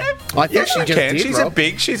Boss Bev. I think she just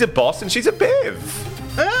did, She's a boss, and she's a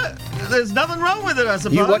Bev. There's nothing wrong with it, I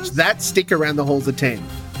suppose. You watch that stick around the halls of 10.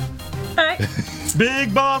 All right.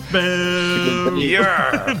 Big Boss Bev.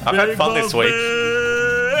 Yeah. I've had fun this week.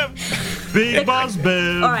 Big Boss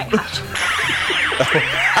Bev. All right, hush.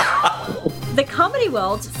 The comedy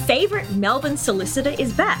world's favourite Melbourne solicitor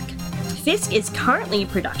is back. Fisk is currently in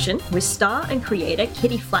production with star and creator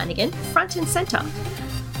Kitty Flanagan front and centre.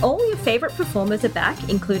 All your favourite performers are back,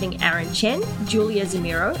 including Aaron Chen, Julia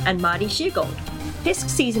Zamiro, and Marty Sheargold. Fisk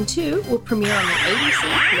Season 2 will premiere on the ABC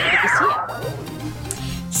later this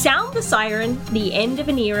year. Sound the siren, the end of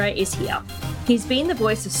an era is here. He's been the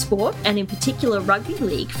voice of sport, and in particular rugby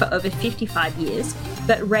league, for over 55 years,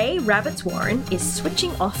 but Ray Rabbits Warren is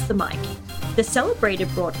switching off the mic. The celebrated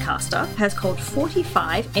broadcaster has called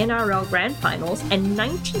 45 NRL Grand Finals and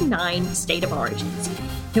 99 State of Origins.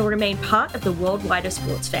 He'll remain part of the worldwide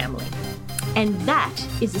sports family. And that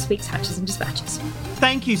is this week's Hatches and Dispatches.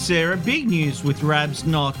 Thank you, Sarah. Big news with Rabs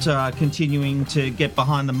not continuing to get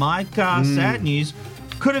behind the mic. Sad news.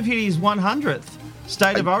 Could have hit his 100th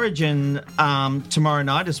State of Origin tomorrow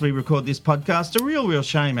night as we record this podcast. A real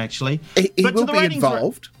shame, actually. He will be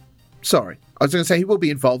involved. Sorry. I was going to say he will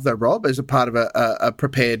be involved, though, Rob, as a part of a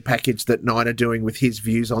prepared package that Nine are doing with his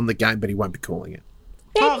views on the game, but he won't be calling it.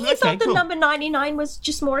 Yeah, he thought the number 99 was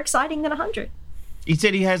just more exciting than 100. He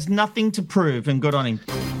said he has nothing to prove, and good on him.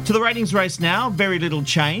 To the ratings race now, very little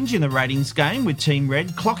change in the ratings game, with Team Red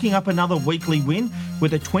clocking up another weekly win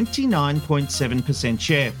with a 29.7%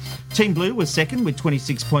 share. Team Blue was second with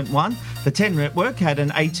 26.1. The 10 Network had an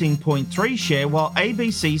 18.3 share, while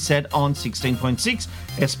ABC sat on 16.6.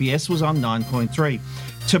 SBS was on 9.3.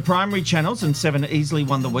 To primary channels, and 7 easily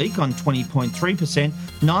won the week on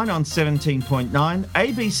 20.3%, 9 on 17.9.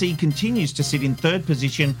 ABC continues to sit in third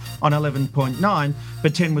position on 11.9,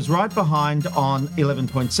 but 10 was right behind on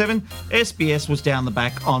 11.7. SBS was down the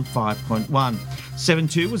back on 5.1.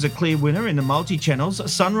 7-2 was a clear winner in the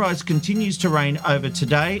multi-channels. Sunrise continues to reign over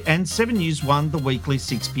Today, and 7 News won the weekly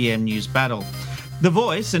 6 p.m. news battle. The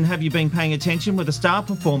Voice and Have You Been Paying Attention were the star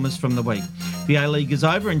performers from the week. The A-League is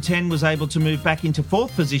over and 10 was able to move back into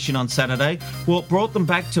fourth position on Saturday, what brought them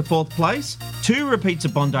back to fourth place. 2 repeats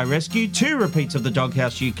of Bondi Rescue, 2 repeats of the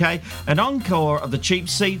Doghouse UK, an encore of the Cheap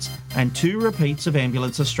Seats, and 2 repeats of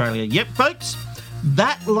Ambulance Australia. Yep, folks,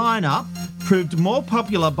 that lineup proved more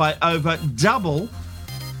popular by over double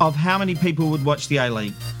of how many people would watch the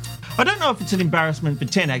A-League. I don't know if it's an embarrassment for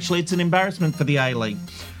 10, actually. It's an embarrassment for the A-League.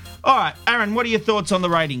 All right, Aaron, what are your thoughts on the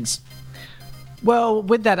ratings? Well,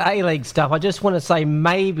 with that A-League stuff, I just want to say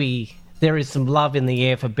maybe there is some love in the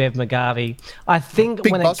air for Bev McGarvey. I think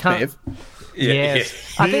Big when boss it comes, Bev.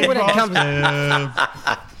 yes, I think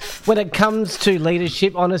when it comes to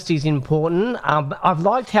leadership, honesty is important. I've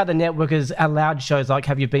liked how the network has allowed shows like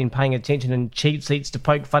Have You Been Paying Attention and Cheap Seats to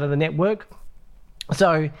poke fun of the network.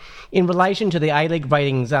 So, in relation to the A-League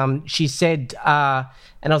ratings, she said, and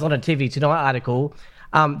I was on a TV Tonight article.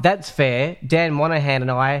 That's fair. Dan Monahan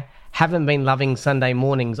and I haven't been loving Sunday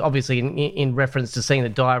mornings, obviously in reference to seeing the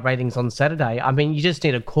dire ratings on Saturday. I mean, you just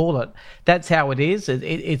need to call it. That's how it is.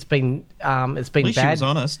 It's been bad. At least she was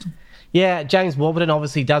honest. Yeah, James Warburton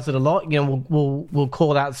obviously does it a lot. You know, we'll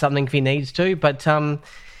call out something if he needs to. But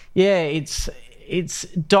yeah, it's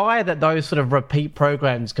dire that those sort of repeat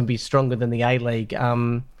programs can be stronger than the A-League.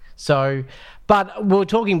 But we were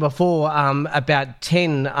talking before about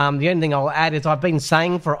 10. The only thing I'll add is I've been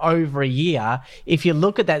saying for over a year, if you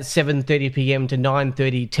look at that 7:30 p.m. to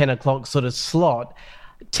 9:30, 10 o'clock sort of slot,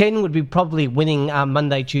 10 would be probably winning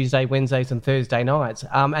Monday, Tuesday, Wednesdays and Thursday nights.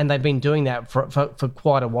 And they've been doing that for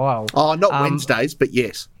quite a while. Oh, not Wednesdays, but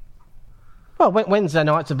yes. Well, Wednesday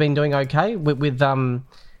nights have been doing okay with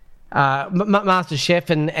Master Chef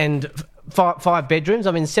and Five Bedrooms.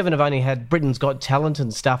 I mean, 7 have only had Britain's Got Talent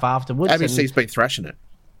and stuff afterwards. ABC's been thrashing it.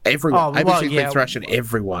 Everyone. ABC's been thrashing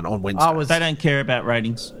everyone on Wednesday. They don't care about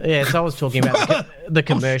ratings. Yeah, so I was talking about the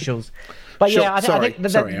commercials. But sure, yeah, I think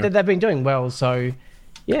they've been doing well, so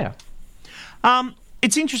yeah.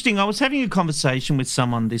 It's interesting. I was having a conversation with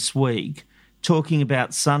someone this week talking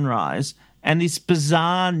about Sunrise and this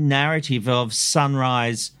bizarre narrative of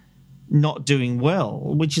Sunrise not doing well,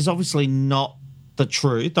 which is obviously not the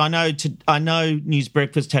truth. I know News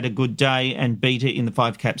Breakfast had a good day and beat it in the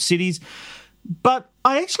 5 cap cities, but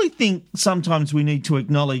I actually think sometimes we need to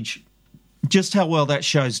acknowledge just how well that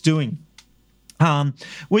show's doing.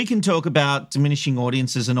 We can talk about diminishing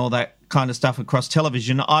audiences and all that kind of stuff across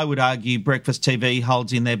television. I would argue breakfast TV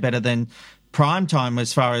holds in there better than prime time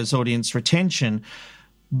as far as audience retention,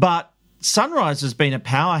 but Sunrise has been a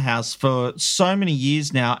powerhouse for so many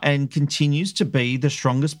years now and continues to be the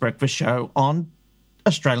strongest breakfast show on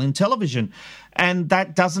Australian television. And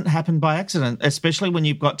that doesn't happen by accident, especially when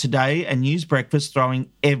you've got Today and News Breakfast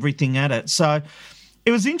throwing everything at it. So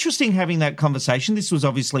it was interesting having that conversation. This was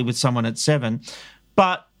obviously with someone at 7,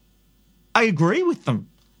 but I agree with them.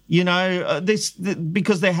 You know,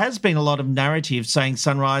 because there has been a lot of narrative saying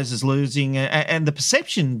Sunrise is losing, and the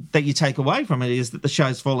perception that you take away from it is that the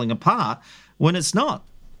show's falling apart when it's not.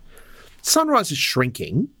 Sunrise is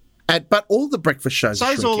shrinking, but all the breakfast shows are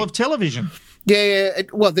shrinking. So is all of television. Yeah,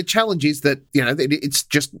 well, the challenge is that, you know, it's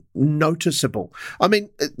just noticeable. I mean,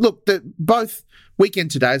 look, both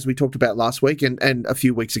Weekend Today, as we talked about last week and a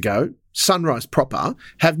few weeks ago, Sunrise proper,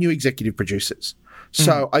 have new executive producers.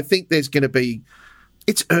 So I think there's going to be...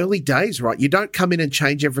 It's early days, right? You don't come in and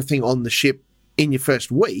change everything on the ship in your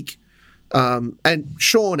first week. And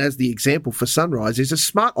Sean, as the example for Sunrise, is a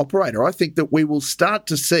smart operator. I think that we will start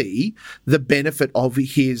to see the benefit of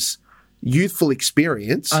his youthful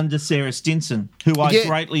experience. Under Sarah Stinson, who I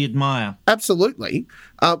greatly admire. Absolutely.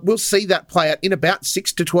 We'll see that play out in about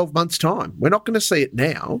 6 to 12 months' time. We're not going to see it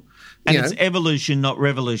now. And it's evolution, not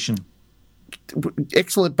revolution.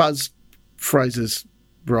 Excellent buzz phrases,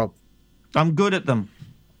 Rob. I'm good at them.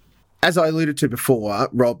 As I alluded to before,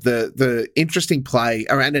 Rob, the interesting play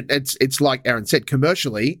around it, it's like Aaron said,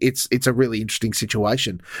 commercially, it's a really interesting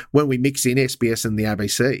situation. When we mix in SBS and the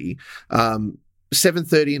ABC,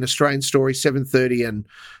 7:30 in Australian Story, 7:30 and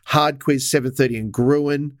Hard Quiz, 7:30 and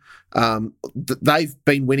Gruen, they've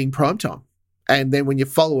been winning primetime. And then when you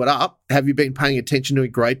follow it up, have you been paying attention to a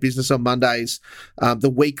Great Business on Mondays, the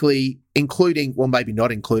Weekly, including, well, maybe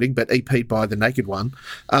not including, but EP'd by The Naked One,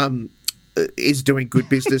 is doing good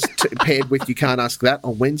business paired with You Can't Ask That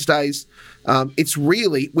on Wednesdays. It's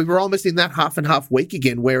really, we were almost in that half and half week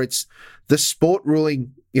again where it's the sport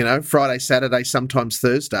ruling, you know, Friday, Saturday, sometimes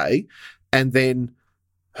Thursday, and then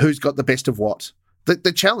who's got the best of what.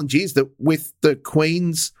 The challenge is that with the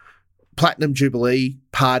Queen's Platinum Jubilee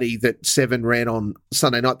party that 7 ran on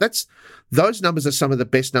Sunday night, those numbers are some of the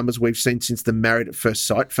best numbers we've seen since the Married at First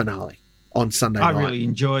Sight finale on Sunday night. I really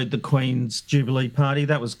enjoyed the Queen's Jubilee party.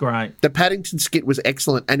 That was great. The Paddington skit was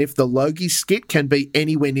excellent. And if the Logie skit can be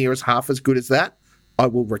anywhere near as half as good as that, I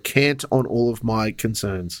will recant on all of my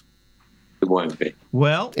concerns. It won't be.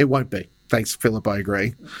 Well, it won't be. Thanks, Philip. I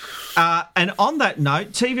agree. And on that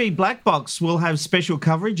note, TV Black Box will have special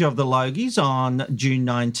coverage of the Logies on June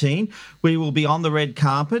 19. We will be on the red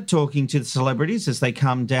carpet talking to the celebrities as they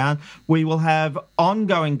come down. We will have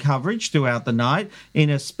ongoing coverage throughout the night in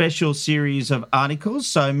a special series of articles,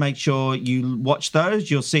 so make sure you watch those.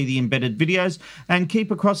 You'll see the embedded videos and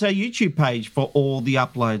keep across our YouTube page for all the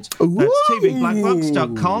uploads. That's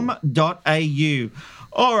tvblackbox.com.au.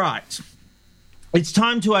 All right. It's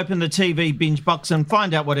time to open the TV binge box and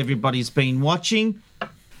find out what everybody's been watching.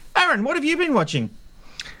 Aaron, what have you been watching?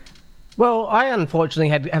 Well, I unfortunately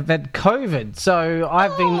have had COVID, so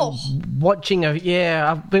I've been watching a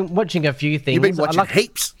few things. You've been watching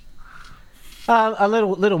heaps. A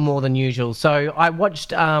little more than usual. So I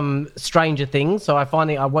watched Stranger Things. So I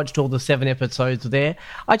watched all the 7 episodes there.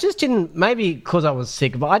 I just didn't, maybe because I was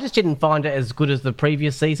sick, but I just didn't find it as good as the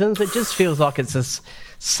previous seasons. It just feels like it's the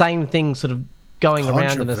same thing sort of going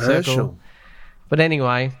around in a circle. But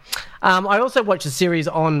anyway, I also watched a series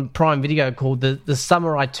on Prime Video called The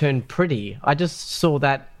Summer I Turned Pretty. I just saw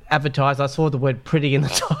that advertised. I saw the word pretty in the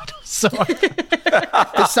title. So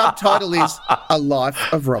the subtitle is A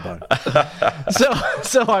Life of Robbo.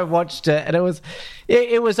 So I watched it, and it was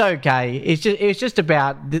okay. It's just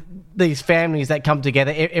about these families that come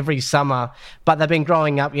together every summer, but they've been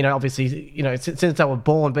growing up, you know, obviously, you know, since they were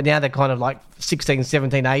born, but now they're kind of like 16,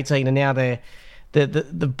 17, 18, and now they're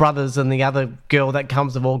the brothers and the other girl that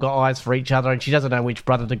comes have all got eyes for each other, and she doesn't know which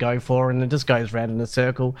brother to go for, and it just goes round in a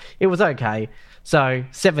circle. It was okay. So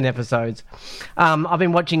 7 episodes. I've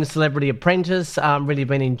been watching Celebrity Apprentice. Really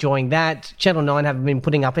been enjoying that. Channel 9 haven't been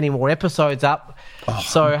putting up any more episodes up,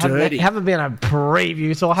 so haven't been a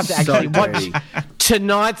preview. So I have to actually watch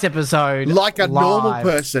tonight's episode like a normal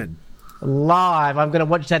person. Live. I'm going to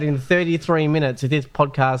watch that in 33 minutes if this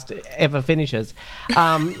podcast ever finishes.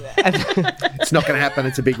 It's not going to happen.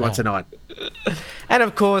 It's a big one tonight. And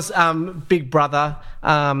of course, Big Brother.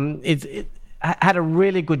 It had a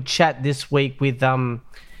really good chat this week with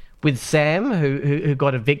Sam, who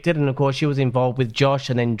got evicted, and of course she was involved with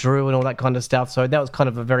Josh and then Drew and all that kind of stuff. So that was kind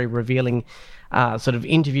of a very revealing sort of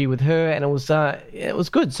interview with her, and it was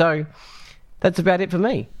good. So that's about it for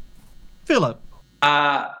me. Philip.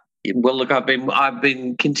 Well, look, I've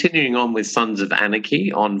been continuing on with Sons of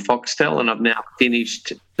Anarchy on Foxtel, and I've now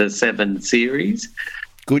finished the 7 series.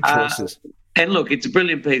 Good choices. And look, it's a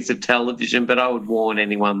brilliant piece of television, but I would warn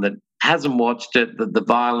anyone that hasn't watched it that the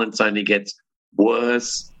violence only gets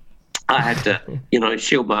worse. I had to,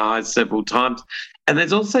 shield my eyes several times. And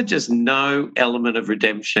there's also just no element of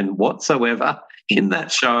redemption whatsoever in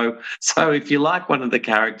that show. So if you like one of the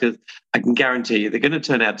characters, I can guarantee you they're going to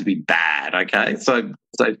turn out to be bad, okay? So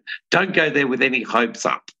don't go there with any hopes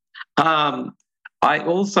up. I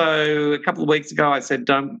also, a couple of weeks ago, I said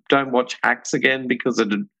don't watch Hacks again because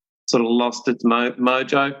it had sort of lost its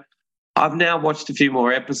mojo. I've now watched a few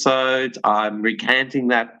more episodes. I'm recanting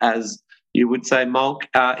that, as you would say, Mulk.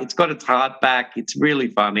 It's got its heart back. It's really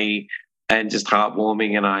funny and just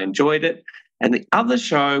heartwarming, and I enjoyed it. And the other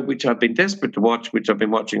show, which I've been desperate to watch, which I've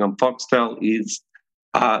been watching on Foxtel, is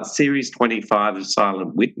Series 25 of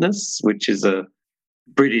Silent Witness, which is a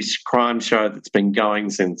British crime show that's been going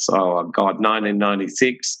since,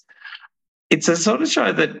 1996. It's a sort of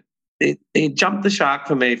show that it jumped the shark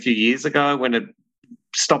for me a few years ago when it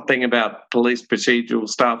stopped being about police procedural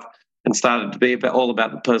stuff and started to be all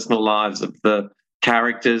about the personal lives of the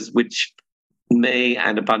characters, which me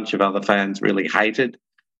and a bunch of other fans really hated.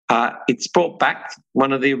 It's brought back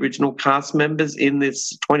one of the original cast members in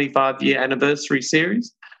this 25-year anniversary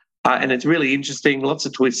series, and it's really interesting, lots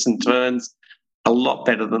of twists and turns, a lot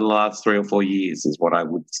better than the last 3 or 4 years is what I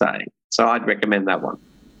would say. So I'd recommend that one.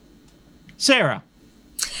 Sarah.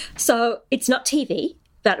 So it's not TV,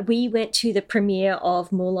 but we went to the premiere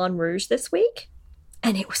of Moulin Rouge this week,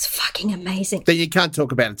 and it was fucking amazing. Then you can't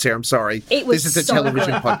talk about it, Sarah. I'm sorry. This is a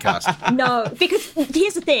television podcast. No, because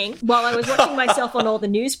here's the thing. While I was watching myself on all the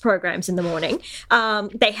news programs in the morning,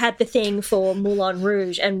 they had the thing for Moulin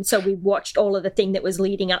Rouge, and so we watched all of the thing that was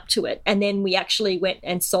leading up to it, and then we actually went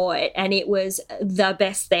and saw it, and it was the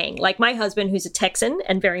best thing. Like, my husband, who's a Texan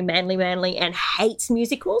and very manly and hates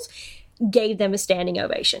musicals, gave them a standing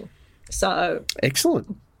ovation. So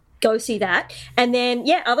excellent. Go see that. And then,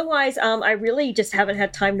 otherwise, I really just haven't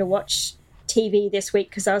had time to watch TV this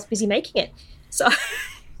week because I was busy making it. So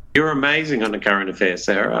you're amazing on the current affairs,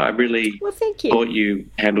 Sarah. I really thank you. Thought you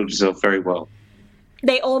handled yourself very well.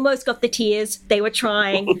 They almost got the tears. They were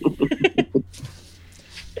trying.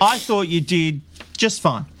 I thought you did just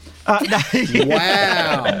fine. Wow.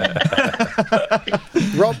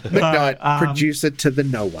 Rob McKnight, producer to the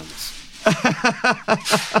No Ones.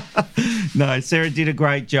 No, Sarah did a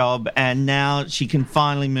great job, and now she can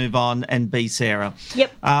finally move on and be Sarah.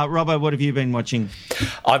 Yep. Robbo, what have you been watching?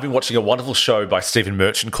 I've been watching a wonderful show by Stephen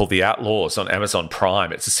Merchant called The Outlaws on Amazon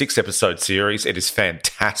Prime. It's a 6-episode series. It is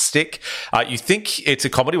fantastic. You think it's a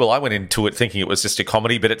comedy? Well, I went into it thinking it was just a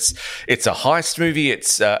comedy, but it's a heist movie.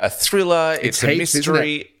 It's a thriller. It's a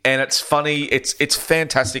mystery. And it's funny. It's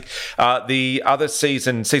fantastic. The other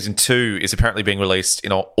season 2, is apparently being released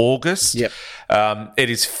in August. Yep. It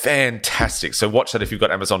is fantastic. So watch that if you've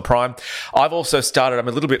got Amazon Prime. I've also started, I'm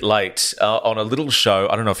a little bit late, on a little show.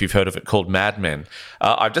 I don't know if you've heard of it, called Mad Men.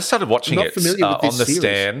 I've just started watching it on the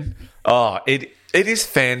stand. Oh, it is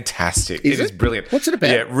fantastic. It is brilliant. What's it about?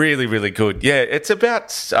 Yeah, really, really good. Yeah, it's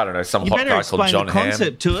about, I don't know, some hot guy called John Hamm. You better explain the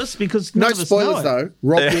concept to us because no spoilers, though.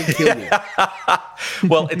 Rob will kill you.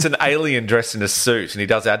 Well, it's an alien dressed in a suit and he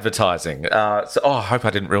does advertising. I hope I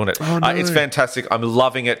didn't ruin it. Oh, no. It's fantastic. I'm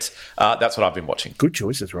loving it. That's what I've been watching. Good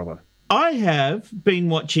choices, Robbo. I have been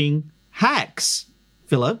watching Hacks,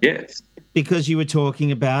 Philip. Yes. Because you were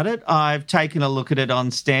talking about it. I've taken a look at it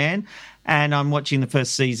on Stan, and I'm watching the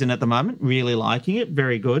first season at the moment, really liking it,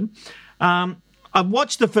 very good. I've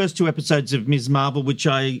watched the first 2 episodes of Ms. Marvel, which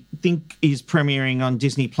I think is premiering on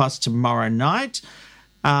Disney Plus tomorrow night.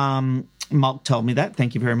 Mulk told me that.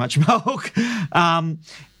 Thank you very much, Mulk.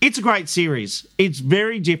 It's a great series. It's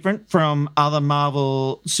very different from other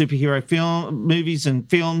Marvel superhero movies and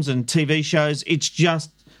films and TV shows.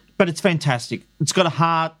 But it's fantastic. It's got a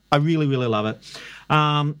heart. I really, really love it.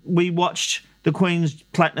 We watched the Queen's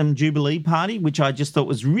Platinum Jubilee Party, which I just thought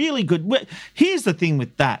was really good. Here's the thing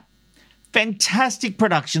with that. Fantastic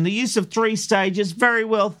production. The use of 3 stages, very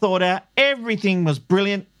well thought out. Everything was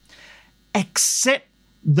brilliant, except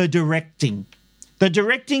the directing. The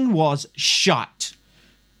directing was shite.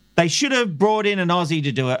 They should have brought in an Aussie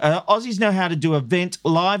to do it. Aussies know how to do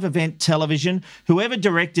live event television. Whoever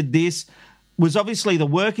directed this was obviously the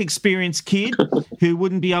work experience kid who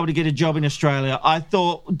wouldn't be able to get a job in Australia. I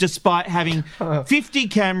thought, despite having 50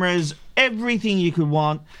 cameras, everything you could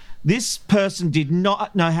want, this person did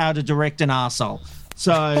not know how to direct an arsehole.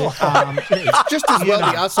 So, just as well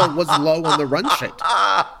the arsehole was low on the run sheet.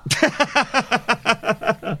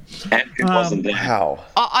 It wasn't there. How?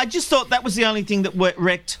 I just thought that was the only thing that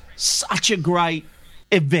wrecked such a great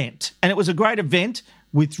event. And it was a great event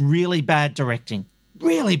with really bad directing.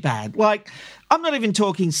 Really bad. Like, I'm not even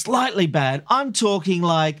talking slightly bad. I'm talking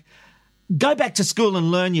like go back to school and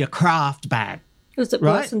learn your craft bad. Was it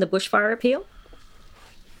worse than the bushfire appeal?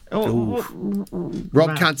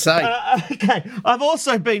 Rob can't say. Okay. I've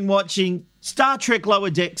also been watching Star Trek Lower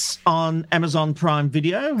Decks on Amazon Prime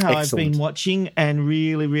Video, I've been watching and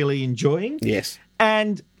really, really enjoying. Yes.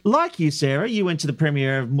 And like you, Sarah, you went to the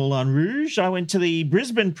premiere of Moulin Rouge. I went to the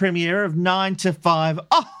Brisbane premiere of 9 to 5.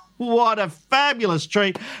 Oh, what a fabulous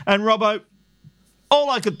treat. And Robbo, all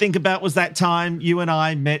I could think about was that time you and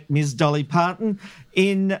I met Ms. Dolly Parton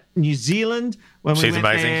in New Zealand when we went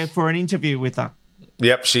there for an interview with her.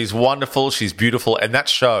 Yep, she's wonderful. She's beautiful. And that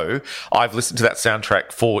show, I've listened to that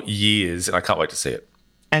soundtrack for years and I can't wait to see it.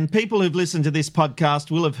 And people who've listened to this podcast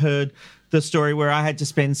will have heard the story where I had to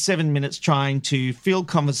spend 7 minutes trying to field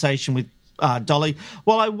conversation with Dolly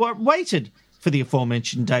while I waited for the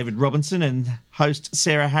aforementioned David Robinson and host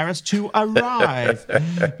Sarah Harris to arrive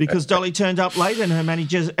because Dolly turned up late and her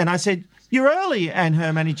manager, and I said, "You're early," and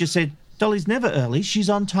her manager said, "Dolly's never early, she's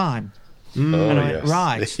on time." And I went,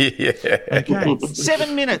 right. Yeah. Okay.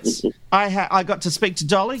 7 minutes. I got to speak to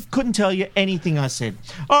Dolly. Couldn't tell you anything I said.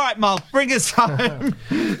 All right, Mal, bring us home.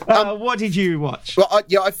 What did you watch? Well,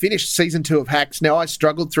 I finished season 2 of Hacks. Now, I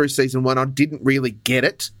struggled through season 1. I didn't really get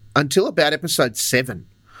it until about episode 7.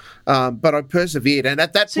 But I persevered. And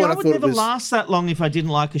at that point, I thought it was... I would never last that long if I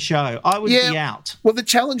didn't like a show. I would be out. Well, the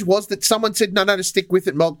challenge was that someone said, no, to stick with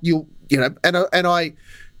it, Mal. And I...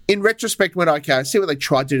 In retrospect, went, okay, I see what they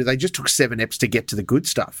tried to do. They just took 7 eps to get to the good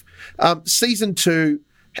stuff. Season 2,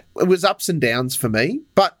 it was ups and downs for me.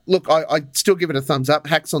 But look, I still give it a thumbs up.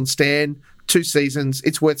 Hacks on Stan, 2 seasons.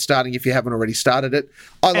 It's worth starting if you haven't already started it.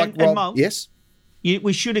 Rob. Mo, yes?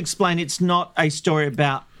 We should explain it's not a story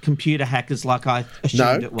about computer hackers like I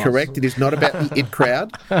assumed it was. No, correct. It is not about the IT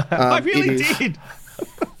crowd. I really did.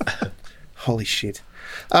 Holy shit.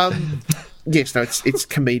 Yes, no, it's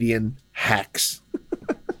comedian hacks.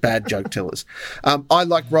 Bad joke tellers. I,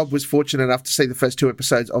 like Rob, was fortunate enough to see the first 2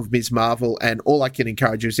 episodes of Ms. Marvel, and all I can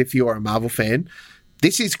encourage you is if you're a Marvel fan,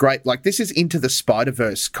 this is great. Like, this is Into the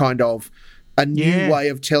Spider-Verse, kind of a new way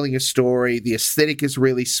of telling a story. The aesthetic is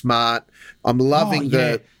really smart. I'm loving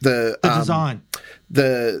the design.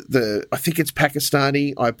 I think it's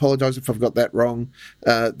Pakistani. I apologise if I've got that wrong.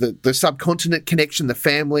 The subcontinent connection, the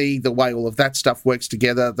family, the way all of that stuff works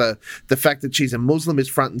together. The fact that she's a Muslim is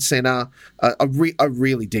front and centre. I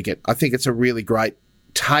really dig it. I think it's a really great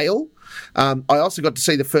tale. I also got to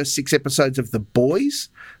see the first 6 episodes of The Boys,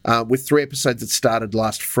 with 3 episodes that started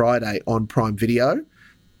last Friday on Prime Video.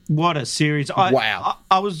 What a series! Wow!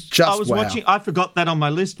 I was watching. I forgot that on my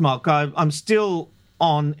list, Mark. I'm still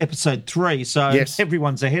on episode 3, so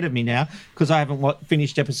everyone's ahead of me now because I haven't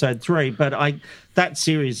finished episode 3. But that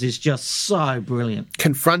series is just so brilliant,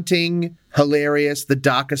 confronting, hilarious, the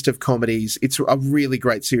darkest of comedies. It's a really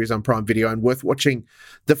great series on Prime Video and worth watching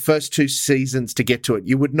the first 2 seasons to get to it.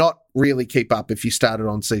 You would not really keep up if you started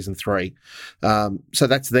on season 3. So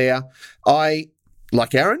that's there. I,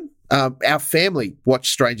 like Aaron, our family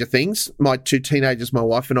watched Stranger Things. My 2 teenagers, my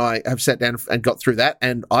wife and I, have sat down and got through that,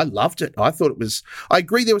 and I loved it. I thought it was... I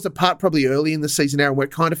agree there was a part probably early in the season, Aaron, where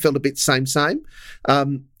it kind of felt a bit same.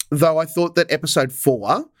 Though I thought that episode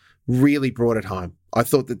 4 really brought it home. I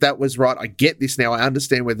thought that was right. I get this now. I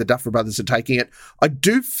understand where the Duffer Brothers are taking it. I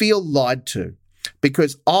do feel lied to,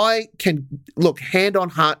 because I can, look, hand on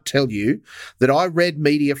heart tell you that I read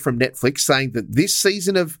media from Netflix saying that this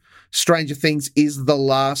season of Stranger Things is the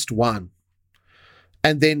last one.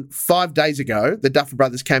 And then 5 days ago, the Duffer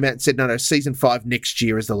Brothers came out and said, no, season 5 next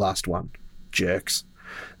year is the last one. Jerks.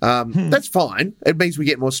 That's fine. It means we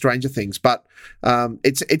get more Stranger Things. But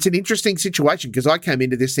it's an interesting situation because I came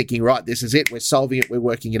into this thinking, right, this is it. We're solving it. We're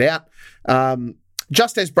working it out.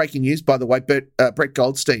 Just as breaking news, by the way, Brett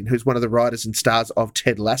Goldstein, who's one of the writers and stars of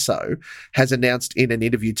Ted Lasso, has announced in an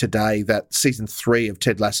interview today that season 3 of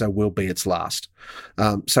Ted Lasso will be its last.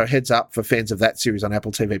 So heads up for fans of that series on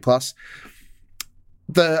Apple TV+.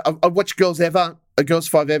 I watched Girls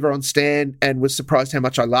 5 Ever on Stan and was surprised how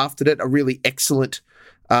much I laughed at it. A really excellent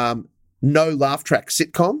no laugh track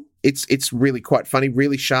sitcom. It's really quite funny,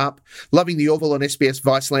 really sharp. Loving The Orville on SBS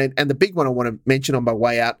Viceland. And the big one I want to mention on my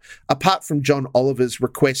way out, apart from John Oliver's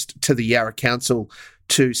request to the Yarra Council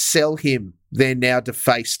to sell him their now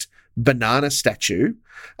defaced banana statue,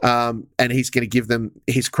 and he's going to give them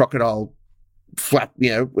his crocodile flipping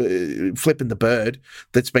the bird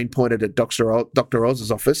that's been pointed at Dr.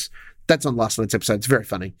 Oz's office. That's on last night's episode. It's very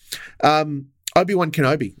funny. Obi-Wan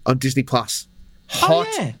Kenobi on Disney+. Hot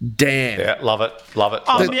damn. Yeah, love it.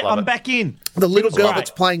 I'm back in. The little girl that's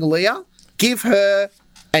playing Leia, give her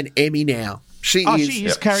an Emmy now. She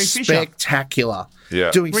is Carrie Fisher. Spectacular.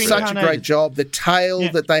 Yeah. Doing such a great job. The tale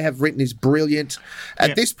that they have written is brilliant.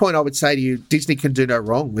 At this point, I would say to you, Disney can do no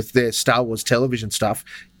wrong with their Star Wars television stuff.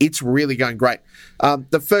 It's really going great.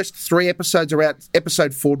 The first 3 episodes are out.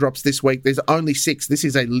 Episode 4 drops this week. There's only 6. This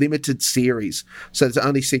is a limited series, so there's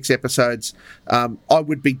only 6 episodes. I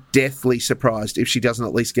would be deathly surprised if she doesn't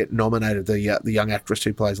at least get nominated, the young actress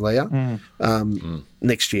who plays Leia,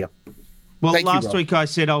 next year. Well, last week I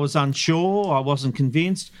said I was unsure. I wasn't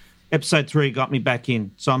convinced. Episode 3 got me back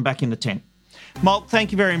in, so I'm back in the tent. Malt,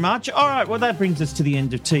 thank you very much. All right, well, that brings us to the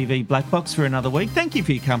end of TV Black Box for another week. Thank you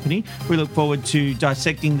for your company. We look forward to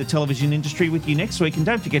dissecting the television industry with you next week. And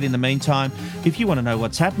don't forget, in the meantime, if you want to know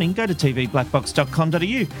what's happening, go to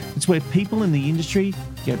tvblackbox.com.au. It's where people in the industry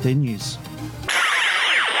get their news.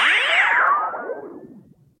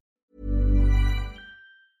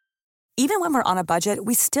 Even when we're on a budget,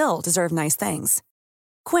 we still deserve nice things.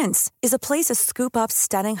 Quince is a place to scoop up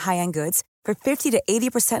stunning high-end goods for 50 to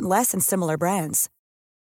 80% less than similar brands.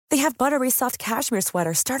 They have buttery soft cashmere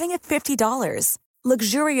sweaters starting at $50,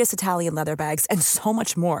 luxurious Italian leather bags, and so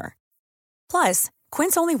much more. Plus,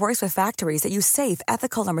 Quince only works with factories that use safe,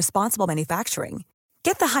 ethical, and responsible manufacturing.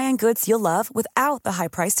 Get the high-end goods you'll love without the high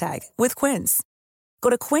price tag with Quince.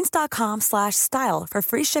 Go to quince.com/style for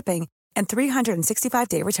free shipping and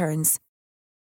 365-day returns.